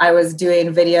 I was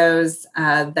doing videos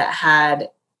that had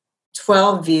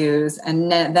 12 views.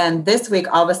 And then this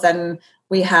week, all of a sudden,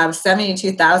 we have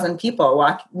 72,000 people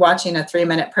watching a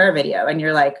 3-minute prayer video. And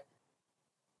you're like,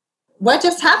 what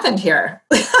just happened here?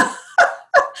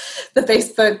 The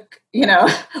Facebook,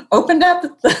 opened up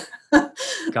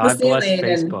God bless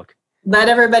Facebook. Let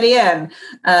everybody in.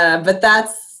 But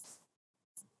that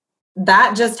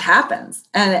just happens.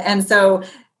 And so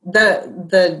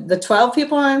the 12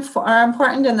 people are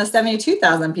important, and the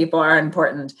 72,000 people are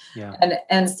important. Yeah.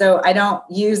 And so I don't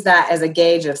use that as a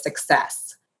gauge of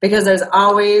success, because there's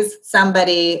always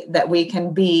somebody that we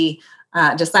can be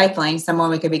discipling, someone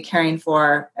we could be caring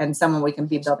for, and someone we can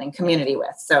be building community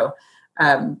with. So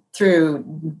through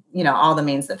all the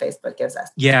means that Facebook gives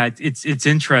us. Yeah, it's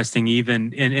interesting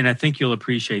even, and I think you'll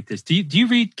appreciate this. Do you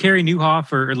read Carey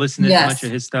Nieuwhof or listen to much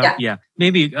of his stuff? Yeah.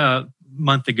 Maybe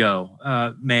month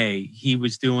ago, May, he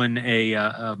was doing it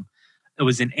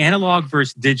was an analog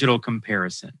versus digital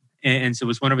comparison. And so it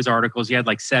was one of his articles. He had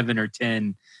like 7 or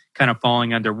 10 kind of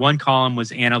falling under. One column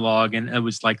was analog, and it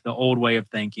was like the old way of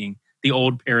thinking, the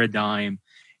old paradigm.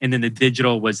 And then the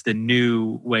digital was the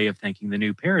new way of thinking, the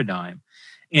new paradigm.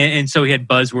 And so he had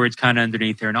buzzwords kind of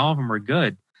underneath there, and all of them were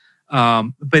good.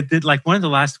 But like one of the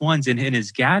last ones in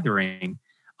his gathering,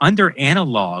 under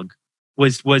analog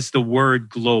was the word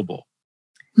global.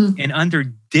 And under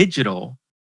digital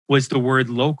was the word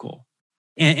local.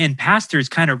 And pastors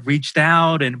kind of reached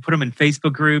out and put them in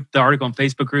Facebook group, the article in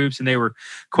Facebook groups, and they were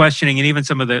questioning, and even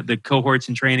some of the cohorts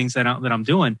and trainings that I'm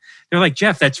doing, they're like,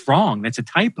 Jeff, that's wrong. That's a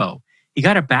typo. You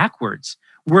got it backwards.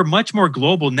 We're much more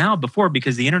global now before,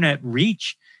 because the internet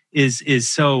reach is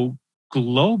so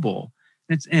global.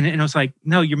 And it was like,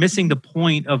 no, you're missing the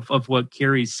point of what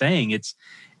Carey's saying. It's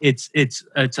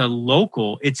a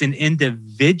local, it's an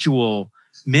individual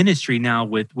ministry now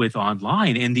with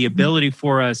online, and the ability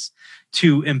for us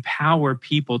to empower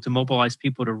people, to mobilize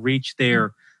people to reach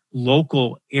their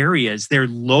local areas, their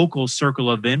local circle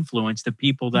of influence, the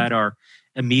people that are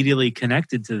immediately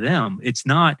connected to them. It's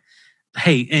not,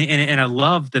 hey, and I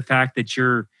love the fact that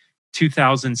you're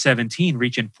 2017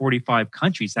 reaching 45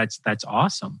 countries. That's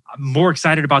awesome. I'm more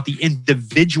excited about the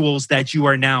individuals that you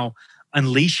are now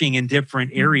unleashing in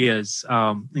different areas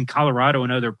in Colorado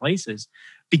and other places,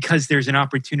 because there's an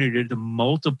opportunity to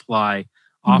multiply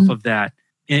off of that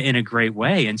in a great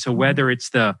way. And so whether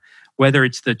it's the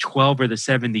 12 or the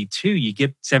 72, you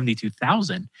get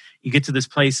 72,000. You get to this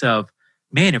place of,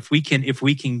 man, if we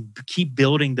can keep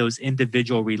building those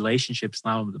individual relationships,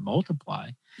 allow them to multiply.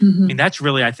 I mean, that's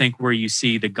really, I think, where you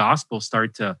see the gospel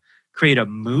start to create a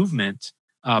movement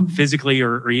physically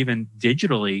or even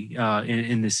digitally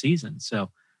in this season. So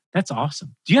that's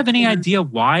awesome. Do you have any idea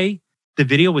why the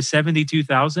video was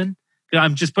 72,000?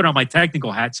 I'm just putting on my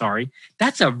technical hat. Sorry.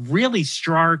 That's a really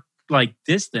stark,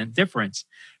 distant difference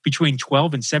between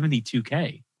 12 and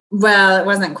 72K. Well, it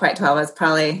wasn't quite 12. It was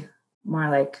probably more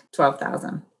like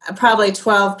 12,000. Probably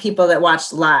 12 people that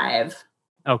watched live.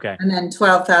 Okay. And then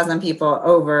 12,000 people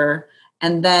over.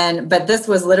 And then, but this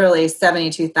was literally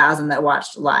 72,000 that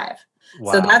watched live.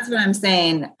 Wow. So that's what I'm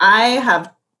saying. I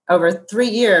have over 3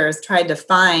 years tried to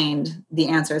find the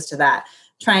answers to that,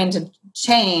 trying to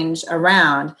change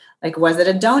around, like, was it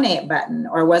a donate button,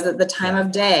 or was it the time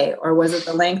of day, or was it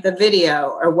the length of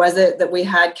video, or was it that we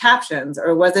had captions,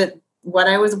 or was it what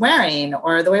I was wearing,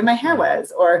 or the way my hair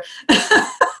was, or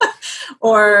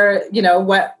or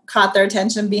what caught their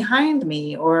attention behind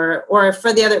me, or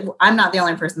for the other. I'm not the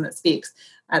only person that speaks.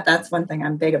 That's one thing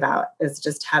I'm big about, is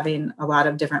just having a lot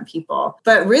of different people.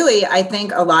 But really, I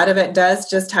think a lot of it does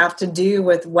just have to do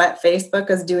with what Facebook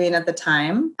is doing at the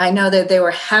time. I know that they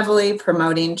were heavily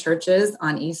promoting churches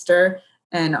on Easter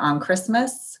and on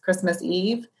Christmas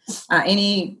Eve.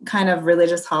 Any kind of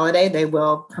religious holiday, they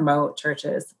will promote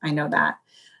churches. I know that.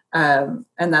 And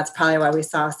that's probably why we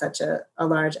saw such a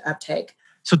large uptake.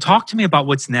 So talk to me about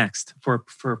what's next for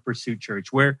Pursuit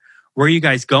Church. Where are you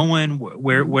guys going?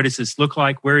 What does this look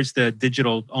like? Where is the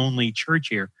digital only church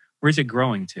here? Where is it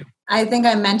growing to? I think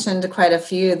I mentioned quite a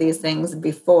few of these things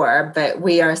before, but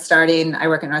we are starting. I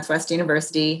work at Northwest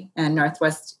University, and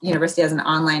Northwest University has an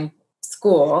online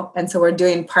school. And so we're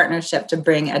doing partnership to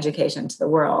bring education to the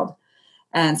world.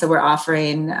 And so we're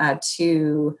offering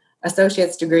 2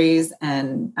 associate's degrees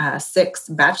and 6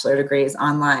 bachelor degrees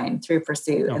online through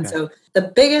Pursuit. Okay. And so the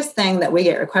biggest thing that we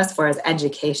get requests for is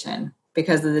education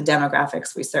because of the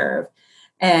demographics we serve.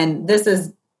 And this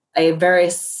is a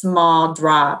very small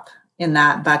drop in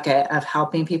that bucket of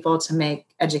helping people to make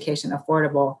education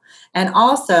affordable and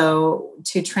also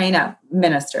to train up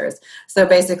ministers. So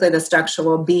basically the structure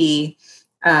will be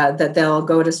that they'll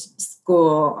go to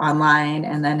school online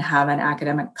and then have an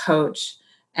academic coach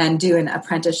and do an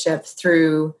apprenticeship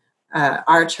through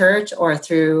our church or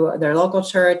through their local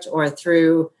church or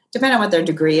through, depending on what their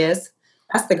degree is.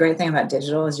 That's the great thing about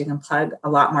digital is you can plug a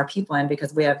lot more people in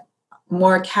because we have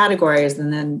more categories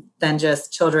than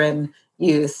just children,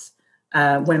 youth,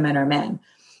 women or men.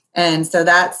 And so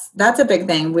that's a big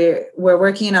thing. We're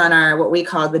working on our, what we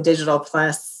call the digital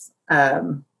plus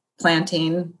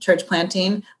church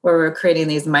planting, where we're creating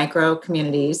these micro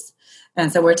communities.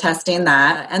 And so we're testing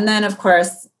that. And then of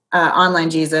course, Online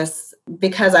Jesus,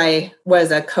 because I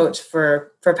was a coach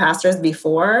for pastors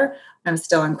before, I'm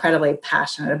still incredibly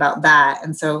passionate about that.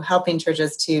 And so helping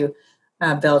churches to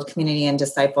build community and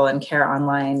disciple and care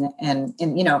online. And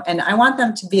I want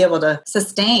them to be able to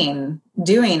sustain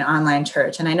doing online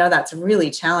church. And I know that's really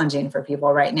challenging for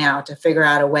people right now to figure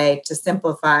out a way to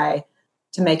simplify,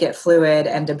 to make it fluid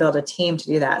and to build a team to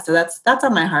do that. So that's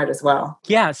on my heart as well.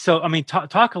 Yeah. So, I mean,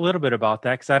 talk a little bit about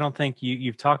that, because I don't think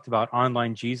you've talked about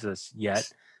Online Jesus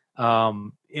yet.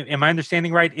 Am I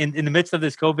understanding right? In the midst of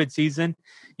this COVID season,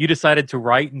 you decided to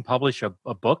write and publish a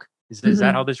book. Is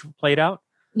that how this played out?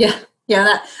 Yeah.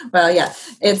 Yeah.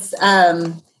 It's,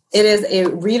 it is a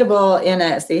readable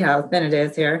see how thin it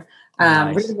is here.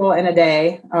 Nice. Readable in a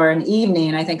day or an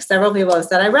evening. I think several people have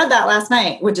said, I read that last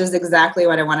night, which is exactly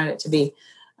what I wanted it to be.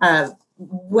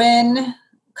 When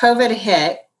COVID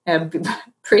hit,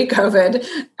 pre-COVID,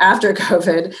 after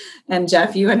COVID, and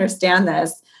Jeff, you understand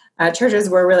this, churches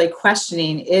were really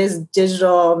questioning, is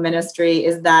digital ministry,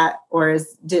 is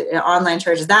online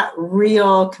church, is that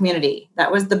real community?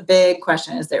 That was the big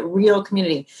question. Is it real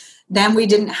community? Then we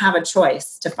didn't have a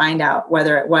choice to find out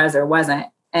whether it was or wasn't.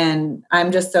 And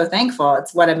I'm just so thankful.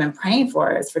 It's what I've been praying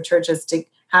for, is for churches to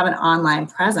have an online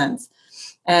presence.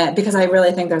 Because I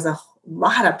really think there's a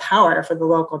lot of power for the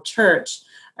local church,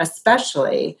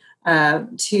 especially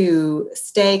to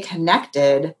stay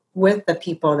connected with the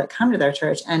people that come to their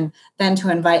church, and then to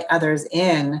invite others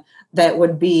in that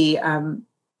would be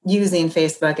using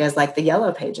Facebook as like the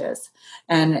yellow pages.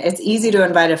 And it's easy to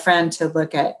invite a friend to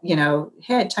look at,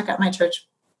 hey, check out my church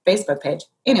Facebook page.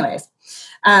 Anyways,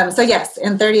 so yes,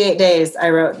 in 38 days,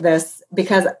 I wrote this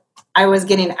because I was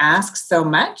getting asked so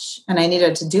much and I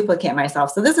needed to duplicate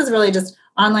myself. So this is really just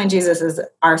Online Jesus is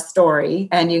our story,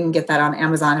 and you can get that on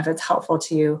Amazon if it's helpful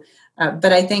to you.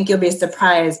 But I think you'll be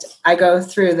surprised. I go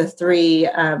through the 3,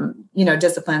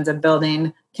 disciplines of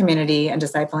building community and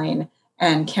discipling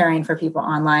and caring for people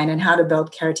online, and how to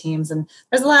build care teams. And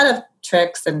there's a lot of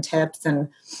tricks and tips and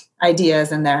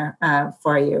ideas in there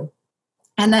for you.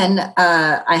 And then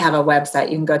I have a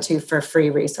website you can go to for free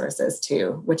resources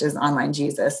too, which is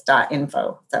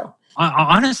onlinejesus.info. So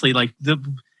honestly, like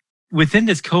within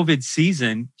this COVID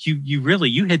season,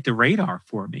 you hit the radar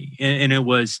for me, and it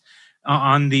was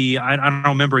on the, I don't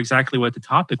remember exactly what the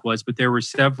topic was, but there were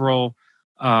several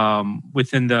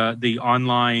within the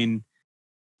online,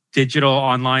 digital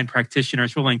online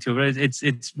practitioners. We'll link to it. It's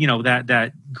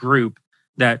that group,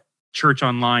 that church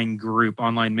online group,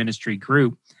 online ministry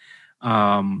group.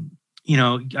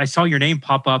 I saw your name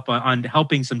pop up on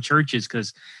helping some churches,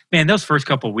 because man, those first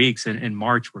couple of weeks in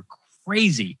March were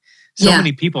crazy. So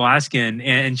many people asking,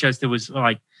 and just, it was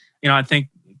like, I think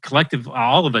collective,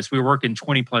 all of us, we were working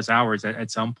 20 plus hours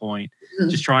at some point,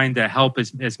 just trying to help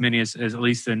as many as at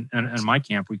least in my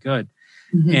camp we could.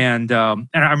 Mm-hmm. And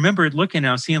I remember looking and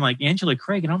I was seeing like Angela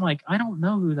Craig, and I'm like, I don't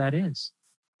know who that is.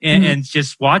 And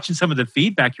just watching some of the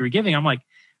feedback you were giving, I'm like,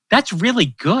 that's really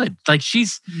good. Like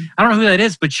I don't know who that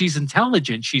is, but she's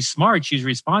intelligent. She's smart. She's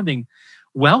responding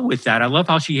well with that. I love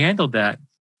how she handled that.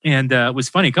 And it was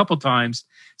funny a couple times.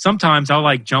 Sometimes I'll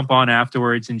like jump on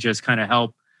afterwards and just kind of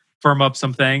help firm up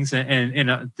some things.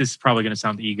 And this is probably going to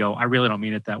sound ego. I really don't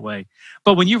mean it that way.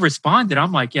 But when you responded,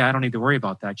 I'm like, yeah, I don't need to worry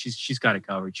about that. She's got it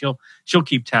covered. She'll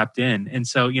keep tapped in. And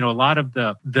so, a lot of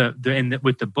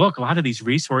with the book, a lot of these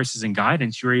resources and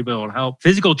guidance, you're able to help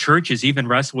physical churches even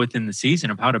wrestle within the season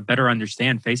of how to better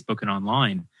understand Facebook and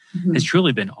online. Has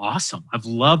truly been awesome. I've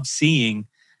loved seeing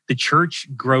the church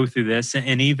grow through this,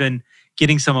 and even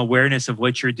getting some awareness of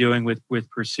what you're doing with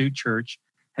Pursuit Church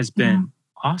has been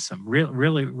awesome.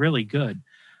 Really, really good.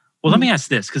 Well, let me ask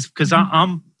this, because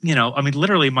I'm,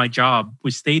 literally my job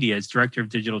with Stadia as director of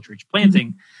digital church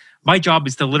planting. My job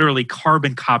is to literally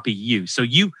carbon copy you. So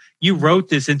you wrote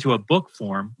this into a book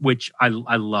form, which I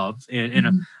love, and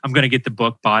I'm going to get the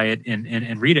book, buy it,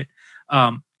 and read it.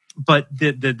 But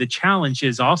the challenge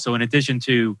is also, in addition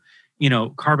to,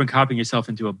 carbon copying yourself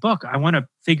into a book, I want to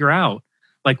figure out,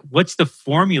 like, what's the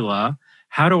formula?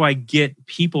 How do I get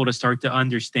people to start to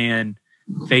understand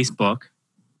Facebook,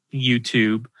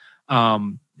 YouTube,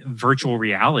 virtual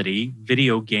reality,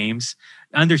 video games,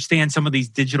 understand some of these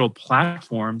digital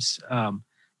platforms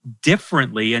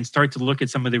differently, and start to look at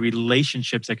some of the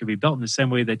relationships that could be built in the same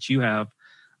way that you have,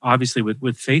 obviously,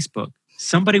 with Facebook.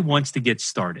 Somebody wants to get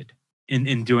started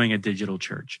in doing a digital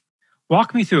church.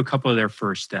 Walk me through a couple of their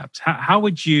first steps. How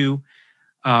would you,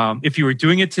 if you were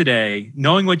doing it today,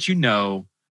 knowing what you know,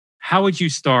 how would you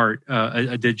start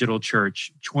a digital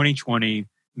church 2020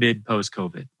 mid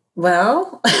post-COVID?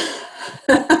 Well,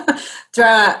 throw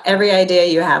out every idea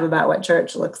you have about what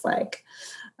church looks like.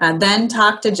 Then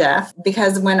talk to Jeff,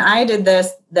 because when I did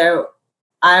this,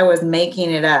 I was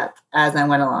making it up as I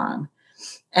went along.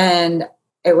 And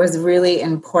it was really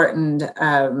important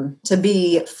to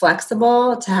be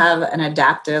flexible, to have an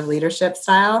adaptive leadership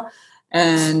style,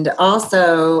 and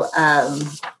also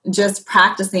just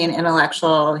practicing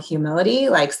intellectual humility,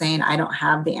 like saying, I don't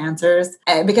have the answers,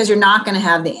 because you're not going to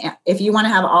have if you want to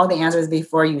have all the answers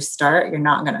before you start, you're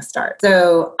not going to start.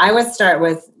 So I would start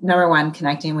with, number one,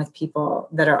 connecting with people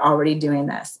that are already doing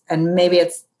this. And maybe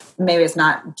it's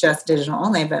not just digital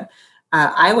only, but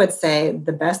I would say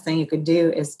the best thing you could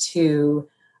do is to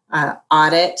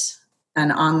audit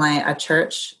a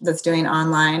church that's doing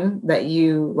online that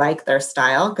you like their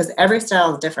style, because every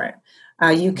style is different.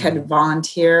 You could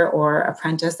volunteer or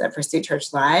apprentice at Pursuit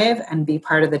Church Live and be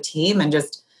part of the team and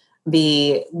just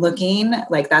be looking,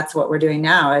 like that's what we're doing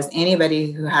now. As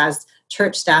anybody who has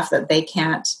church staff that they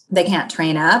can't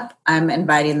train up, I'm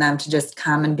inviting them to just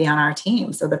come and be on our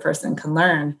team so the person can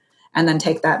learn and then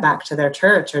take that back to their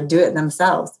church or do it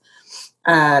themselves.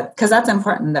 Because that's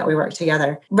important that we work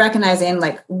together. Recognizing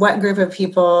like what group of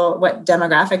people, what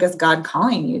demographic is God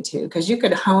calling you to? Because you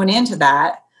could hone into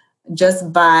that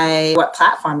just by what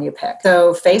platform you pick.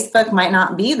 So Facebook might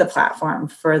not be the platform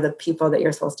for the people that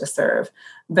you're supposed to serve,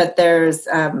 but there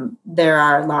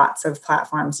are lots of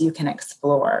platforms you can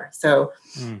explore. So,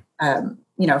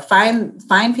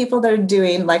 find people that are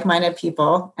doing like-minded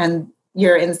people, and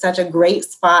you're in such a great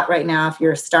spot right now if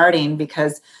you're starting,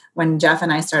 because when Jeff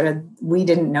and I started, we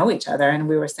didn't know each other, and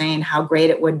we were saying how great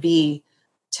it would be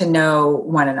to know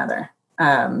one another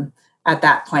at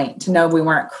that point, to know we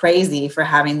weren't crazy for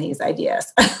having these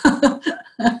ideas.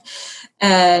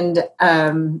 And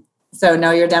so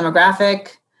know your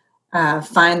demographic,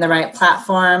 find the right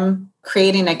platform,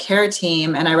 creating a care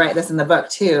team. And I write this in the book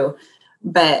too,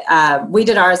 but we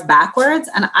did ours backwards.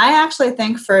 And I actually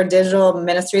think for digital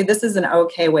ministry, this is an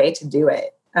okay way to do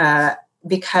it,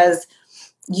 because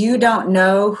you don't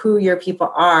know who your people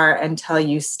are until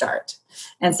you start.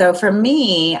 And so for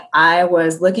me, I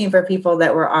was looking for people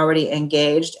that were already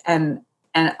engaged and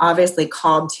obviously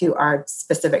called to our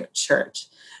specific church.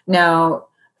 Now,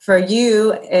 for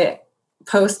you,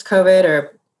 post-COVID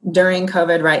or during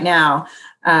COVID right now,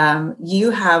 you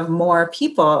have more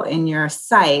people in your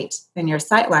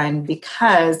sightline,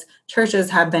 because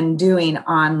churches have been doing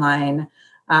online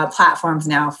platforms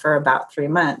now for about 3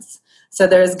 months. So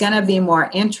there's going to be more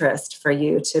interest for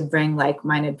you to bring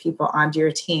like-minded people onto your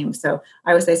team. So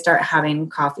I would say start having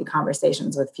coffee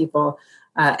conversations with people.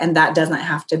 And that doesn't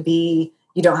have to be,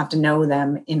 you don't have to know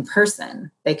them in person.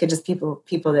 They could just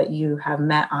people that you have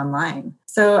met online.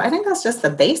 So I think that's just the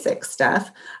basic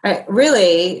stuff.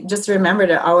 Really, just remember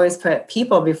to always put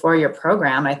people before your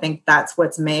program. I think that's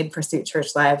what's made Pursuit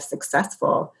Church Live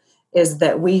successful, is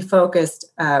that we focused,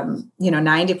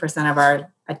 90% of our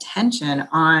attention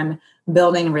on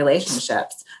building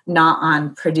relationships, not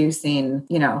on producing,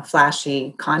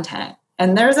 flashy content.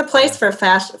 And there's a place for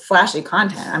flashy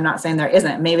content. I'm not saying there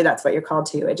isn't. Maybe that's what you're called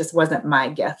to. It just wasn't my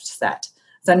gift set.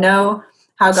 So know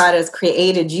how God has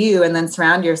created you, and then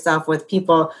surround yourself with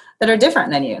people that are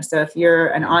different than you. So if you're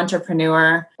an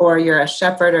entrepreneur, or you're a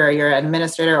shepherd, or you're an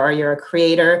administrator, or you're a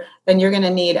creator, then you're going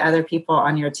to need other people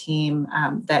on your team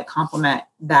that complement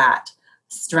that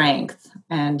strength.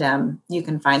 And you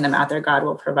can find them out there. God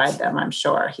will provide them, I'm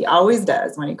sure. He always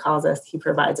does. When he calls us, he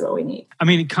provides what we need. I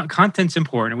mean, content's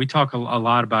important. And we talk a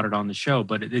lot about it on the show,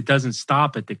 but it doesn't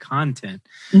stop at the content.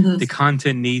 Mm-hmm. The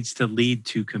content needs to lead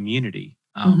to community.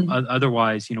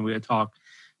 Otherwise, we talk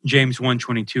James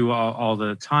 1:22 all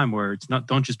the time, where it's not,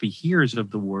 don't just be hearers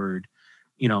of the word,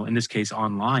 in this case,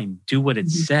 online, do what it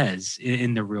says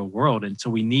in the real world. And so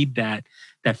we need that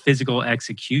physical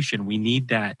execution. We need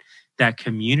that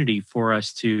community for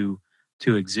us to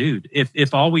exude.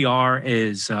 If all we are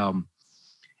is,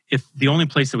 if the only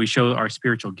place that we show our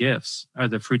spiritual gifts are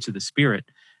the fruits of the Spirit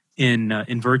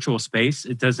in virtual space,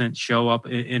 it doesn't show up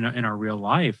in our real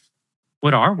life.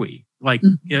 What are we? Like,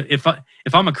 if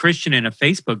I'm a Christian in a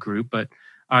Facebook group, but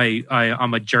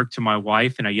I'm a jerk to my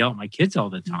wife and I yell at my kids all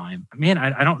the time, man,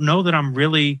 I don't know that I'm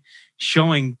really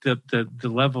showing the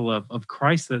level of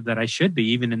Christ that I should be,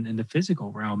 even in the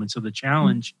physical realm. And so the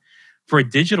challenge for a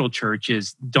digital church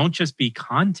is, don't just be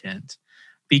content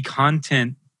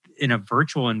in a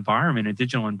virtual environment, a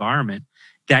digital environment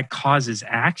that causes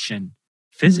action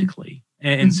physically.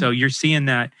 And so you're seeing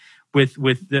that with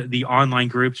the online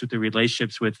groups, with the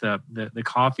relationships, with the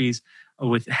coffees,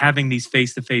 with having these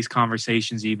face-to-face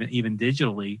conversations, even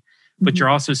digitally. But you're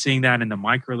also seeing that in the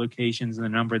micro locations and a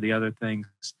number of the other things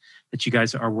that you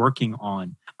guys are working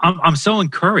on. I'm so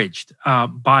encouraged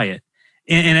by it.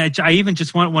 And I even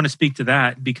just want to speak to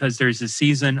that, because there's a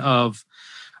season of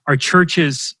our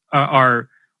churches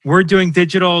we're doing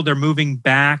digital, they're moving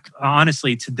back.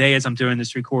 Honestly, today, as I'm doing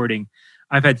this recording,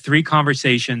 I've had 3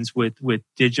 conversations with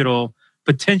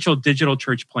potential digital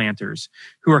church planters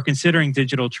who are considering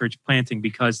digital church planting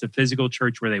because the physical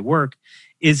church where they work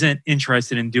isn't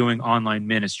interested in doing online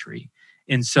ministry.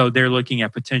 And so they're looking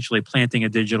at potentially planting a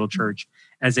digital church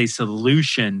as a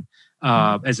solution,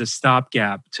 as a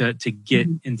stopgap to get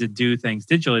and to do things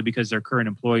digitally, because their current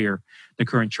employer, the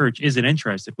current church, isn't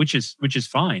interested, which is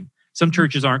fine. Some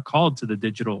churches aren't called to the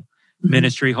digital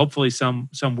ministry. Hopefully some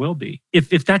will be.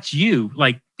 If that's you,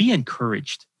 like, be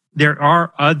encouraged. There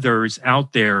are others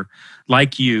out there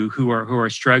like you who are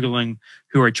struggling,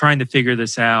 who are trying to figure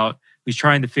this out, who's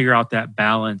trying to figure out that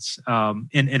balance.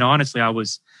 And honestly, I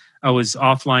was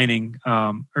offlining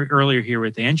earlier here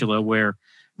with Angela, where,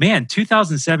 man,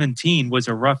 2017 was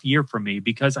a rough year for me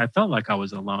because I felt like I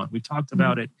was alone. We talked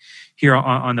about it here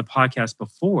on the podcast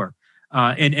before.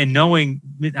 And knowing,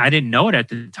 I didn't know it at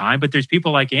the time, but there's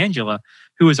people like Angela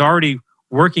who is already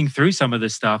working through some of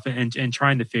this stuff and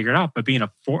trying to figure it out, but being a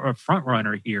front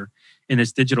runner here in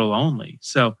this digital only.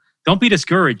 So don't be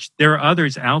discouraged. There are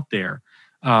others out there.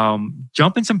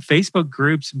 Jump in some Facebook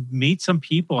groups, meet some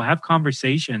people, have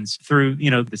conversations through,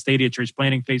 the Stadia Church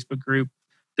Planning Facebook group,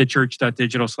 the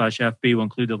church.digital/FB will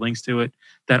include the links to it,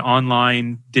 that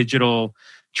online digital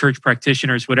church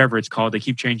practitioners, whatever it's called. They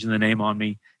keep changing the name on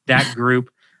me. That group,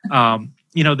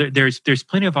 there's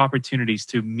plenty of opportunities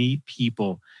to meet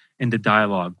people in the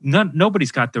dialogue.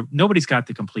 Nobody's got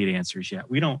the complete answers yet.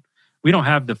 We don't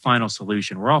have the final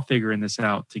solution. We're all figuring this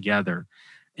out together,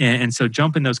 and so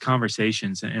jump in those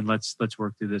conversations and let's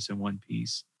work through this in one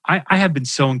piece. I have been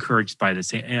so encouraged by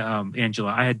this, Angela.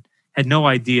 I had no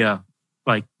idea,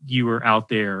 like, you were out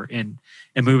there and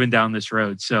moving down this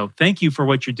road. So thank you for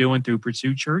what you're doing through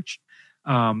Pursue Church,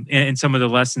 and some of the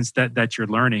lessons that you're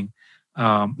learning.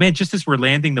 Man, just as we're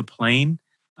landing the plane,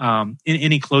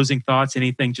 any closing thoughts,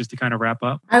 anything just to kind of wrap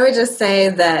up? I would just say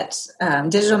that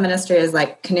digital ministry is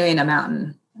like canoeing a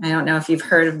mountain. I don't know if you've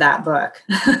heard of that book,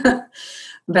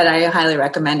 but I highly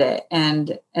recommend it.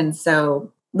 And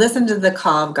so listen to the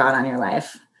call of God on your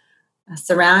life.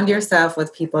 Surround yourself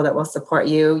with people that will support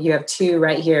you. You have 2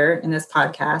 right here in this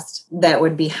podcast that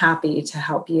would be happy to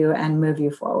help you and move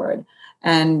you forward.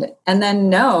 And then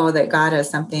know that God has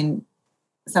something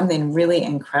really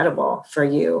incredible for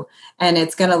you. And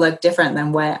it's going to look different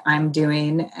than what I'm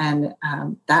doing. And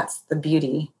that's the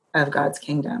beauty of God's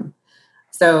kingdom.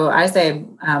 So I say,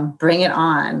 bring it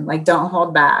on. Like, don't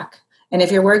hold back. And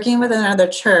if you're working with another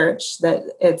church that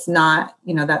it's not,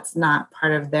 that's not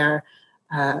part of their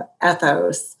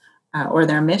ethos or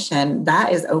their mission,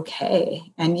 that is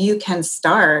okay. And you can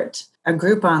start a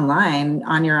group online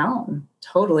on your own.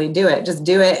 Totally do it. Just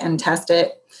do it and test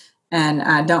it.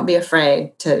 And don't be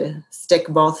afraid to stick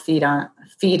both feet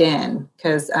in,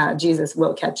 because Jesus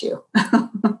will catch you.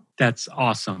 That's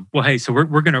awesome. Well, hey, so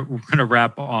we're gonna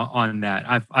wrap on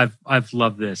that. I've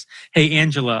loved this. Hey,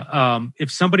 Angela,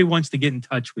 if somebody wants to get in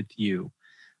touch with you,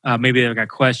 maybe they've got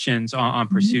questions on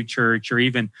Pursue Church or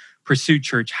even Pursue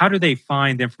Church, how do they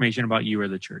find information about you or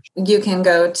the church? You can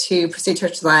go to Pursue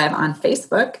Church Live on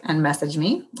Facebook and message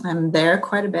me. I'm there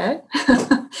quite a bit.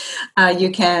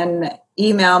 You can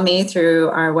email me through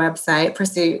our website,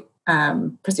 Pursue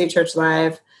Church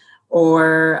Live,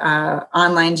 or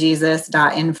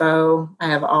onlinejesus.info. I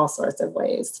have all sorts of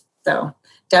ways. So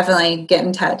definitely get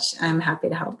in touch. I'm happy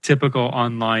to help. Typical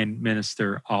online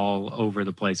minister all over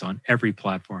the place on every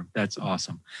platform. That's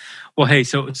awesome. Well, hey,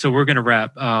 so we're going to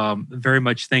wrap. Very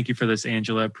much thank you for this,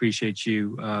 Angela. Appreciate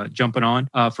you jumping on.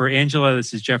 For Angela,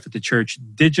 this is Jeff at the Church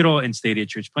Digital and Stadia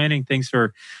Church Planning. Thanks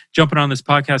for jumping on this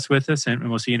podcast with us, and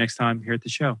we'll see you next time here at the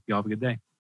show. Y'all have a good day.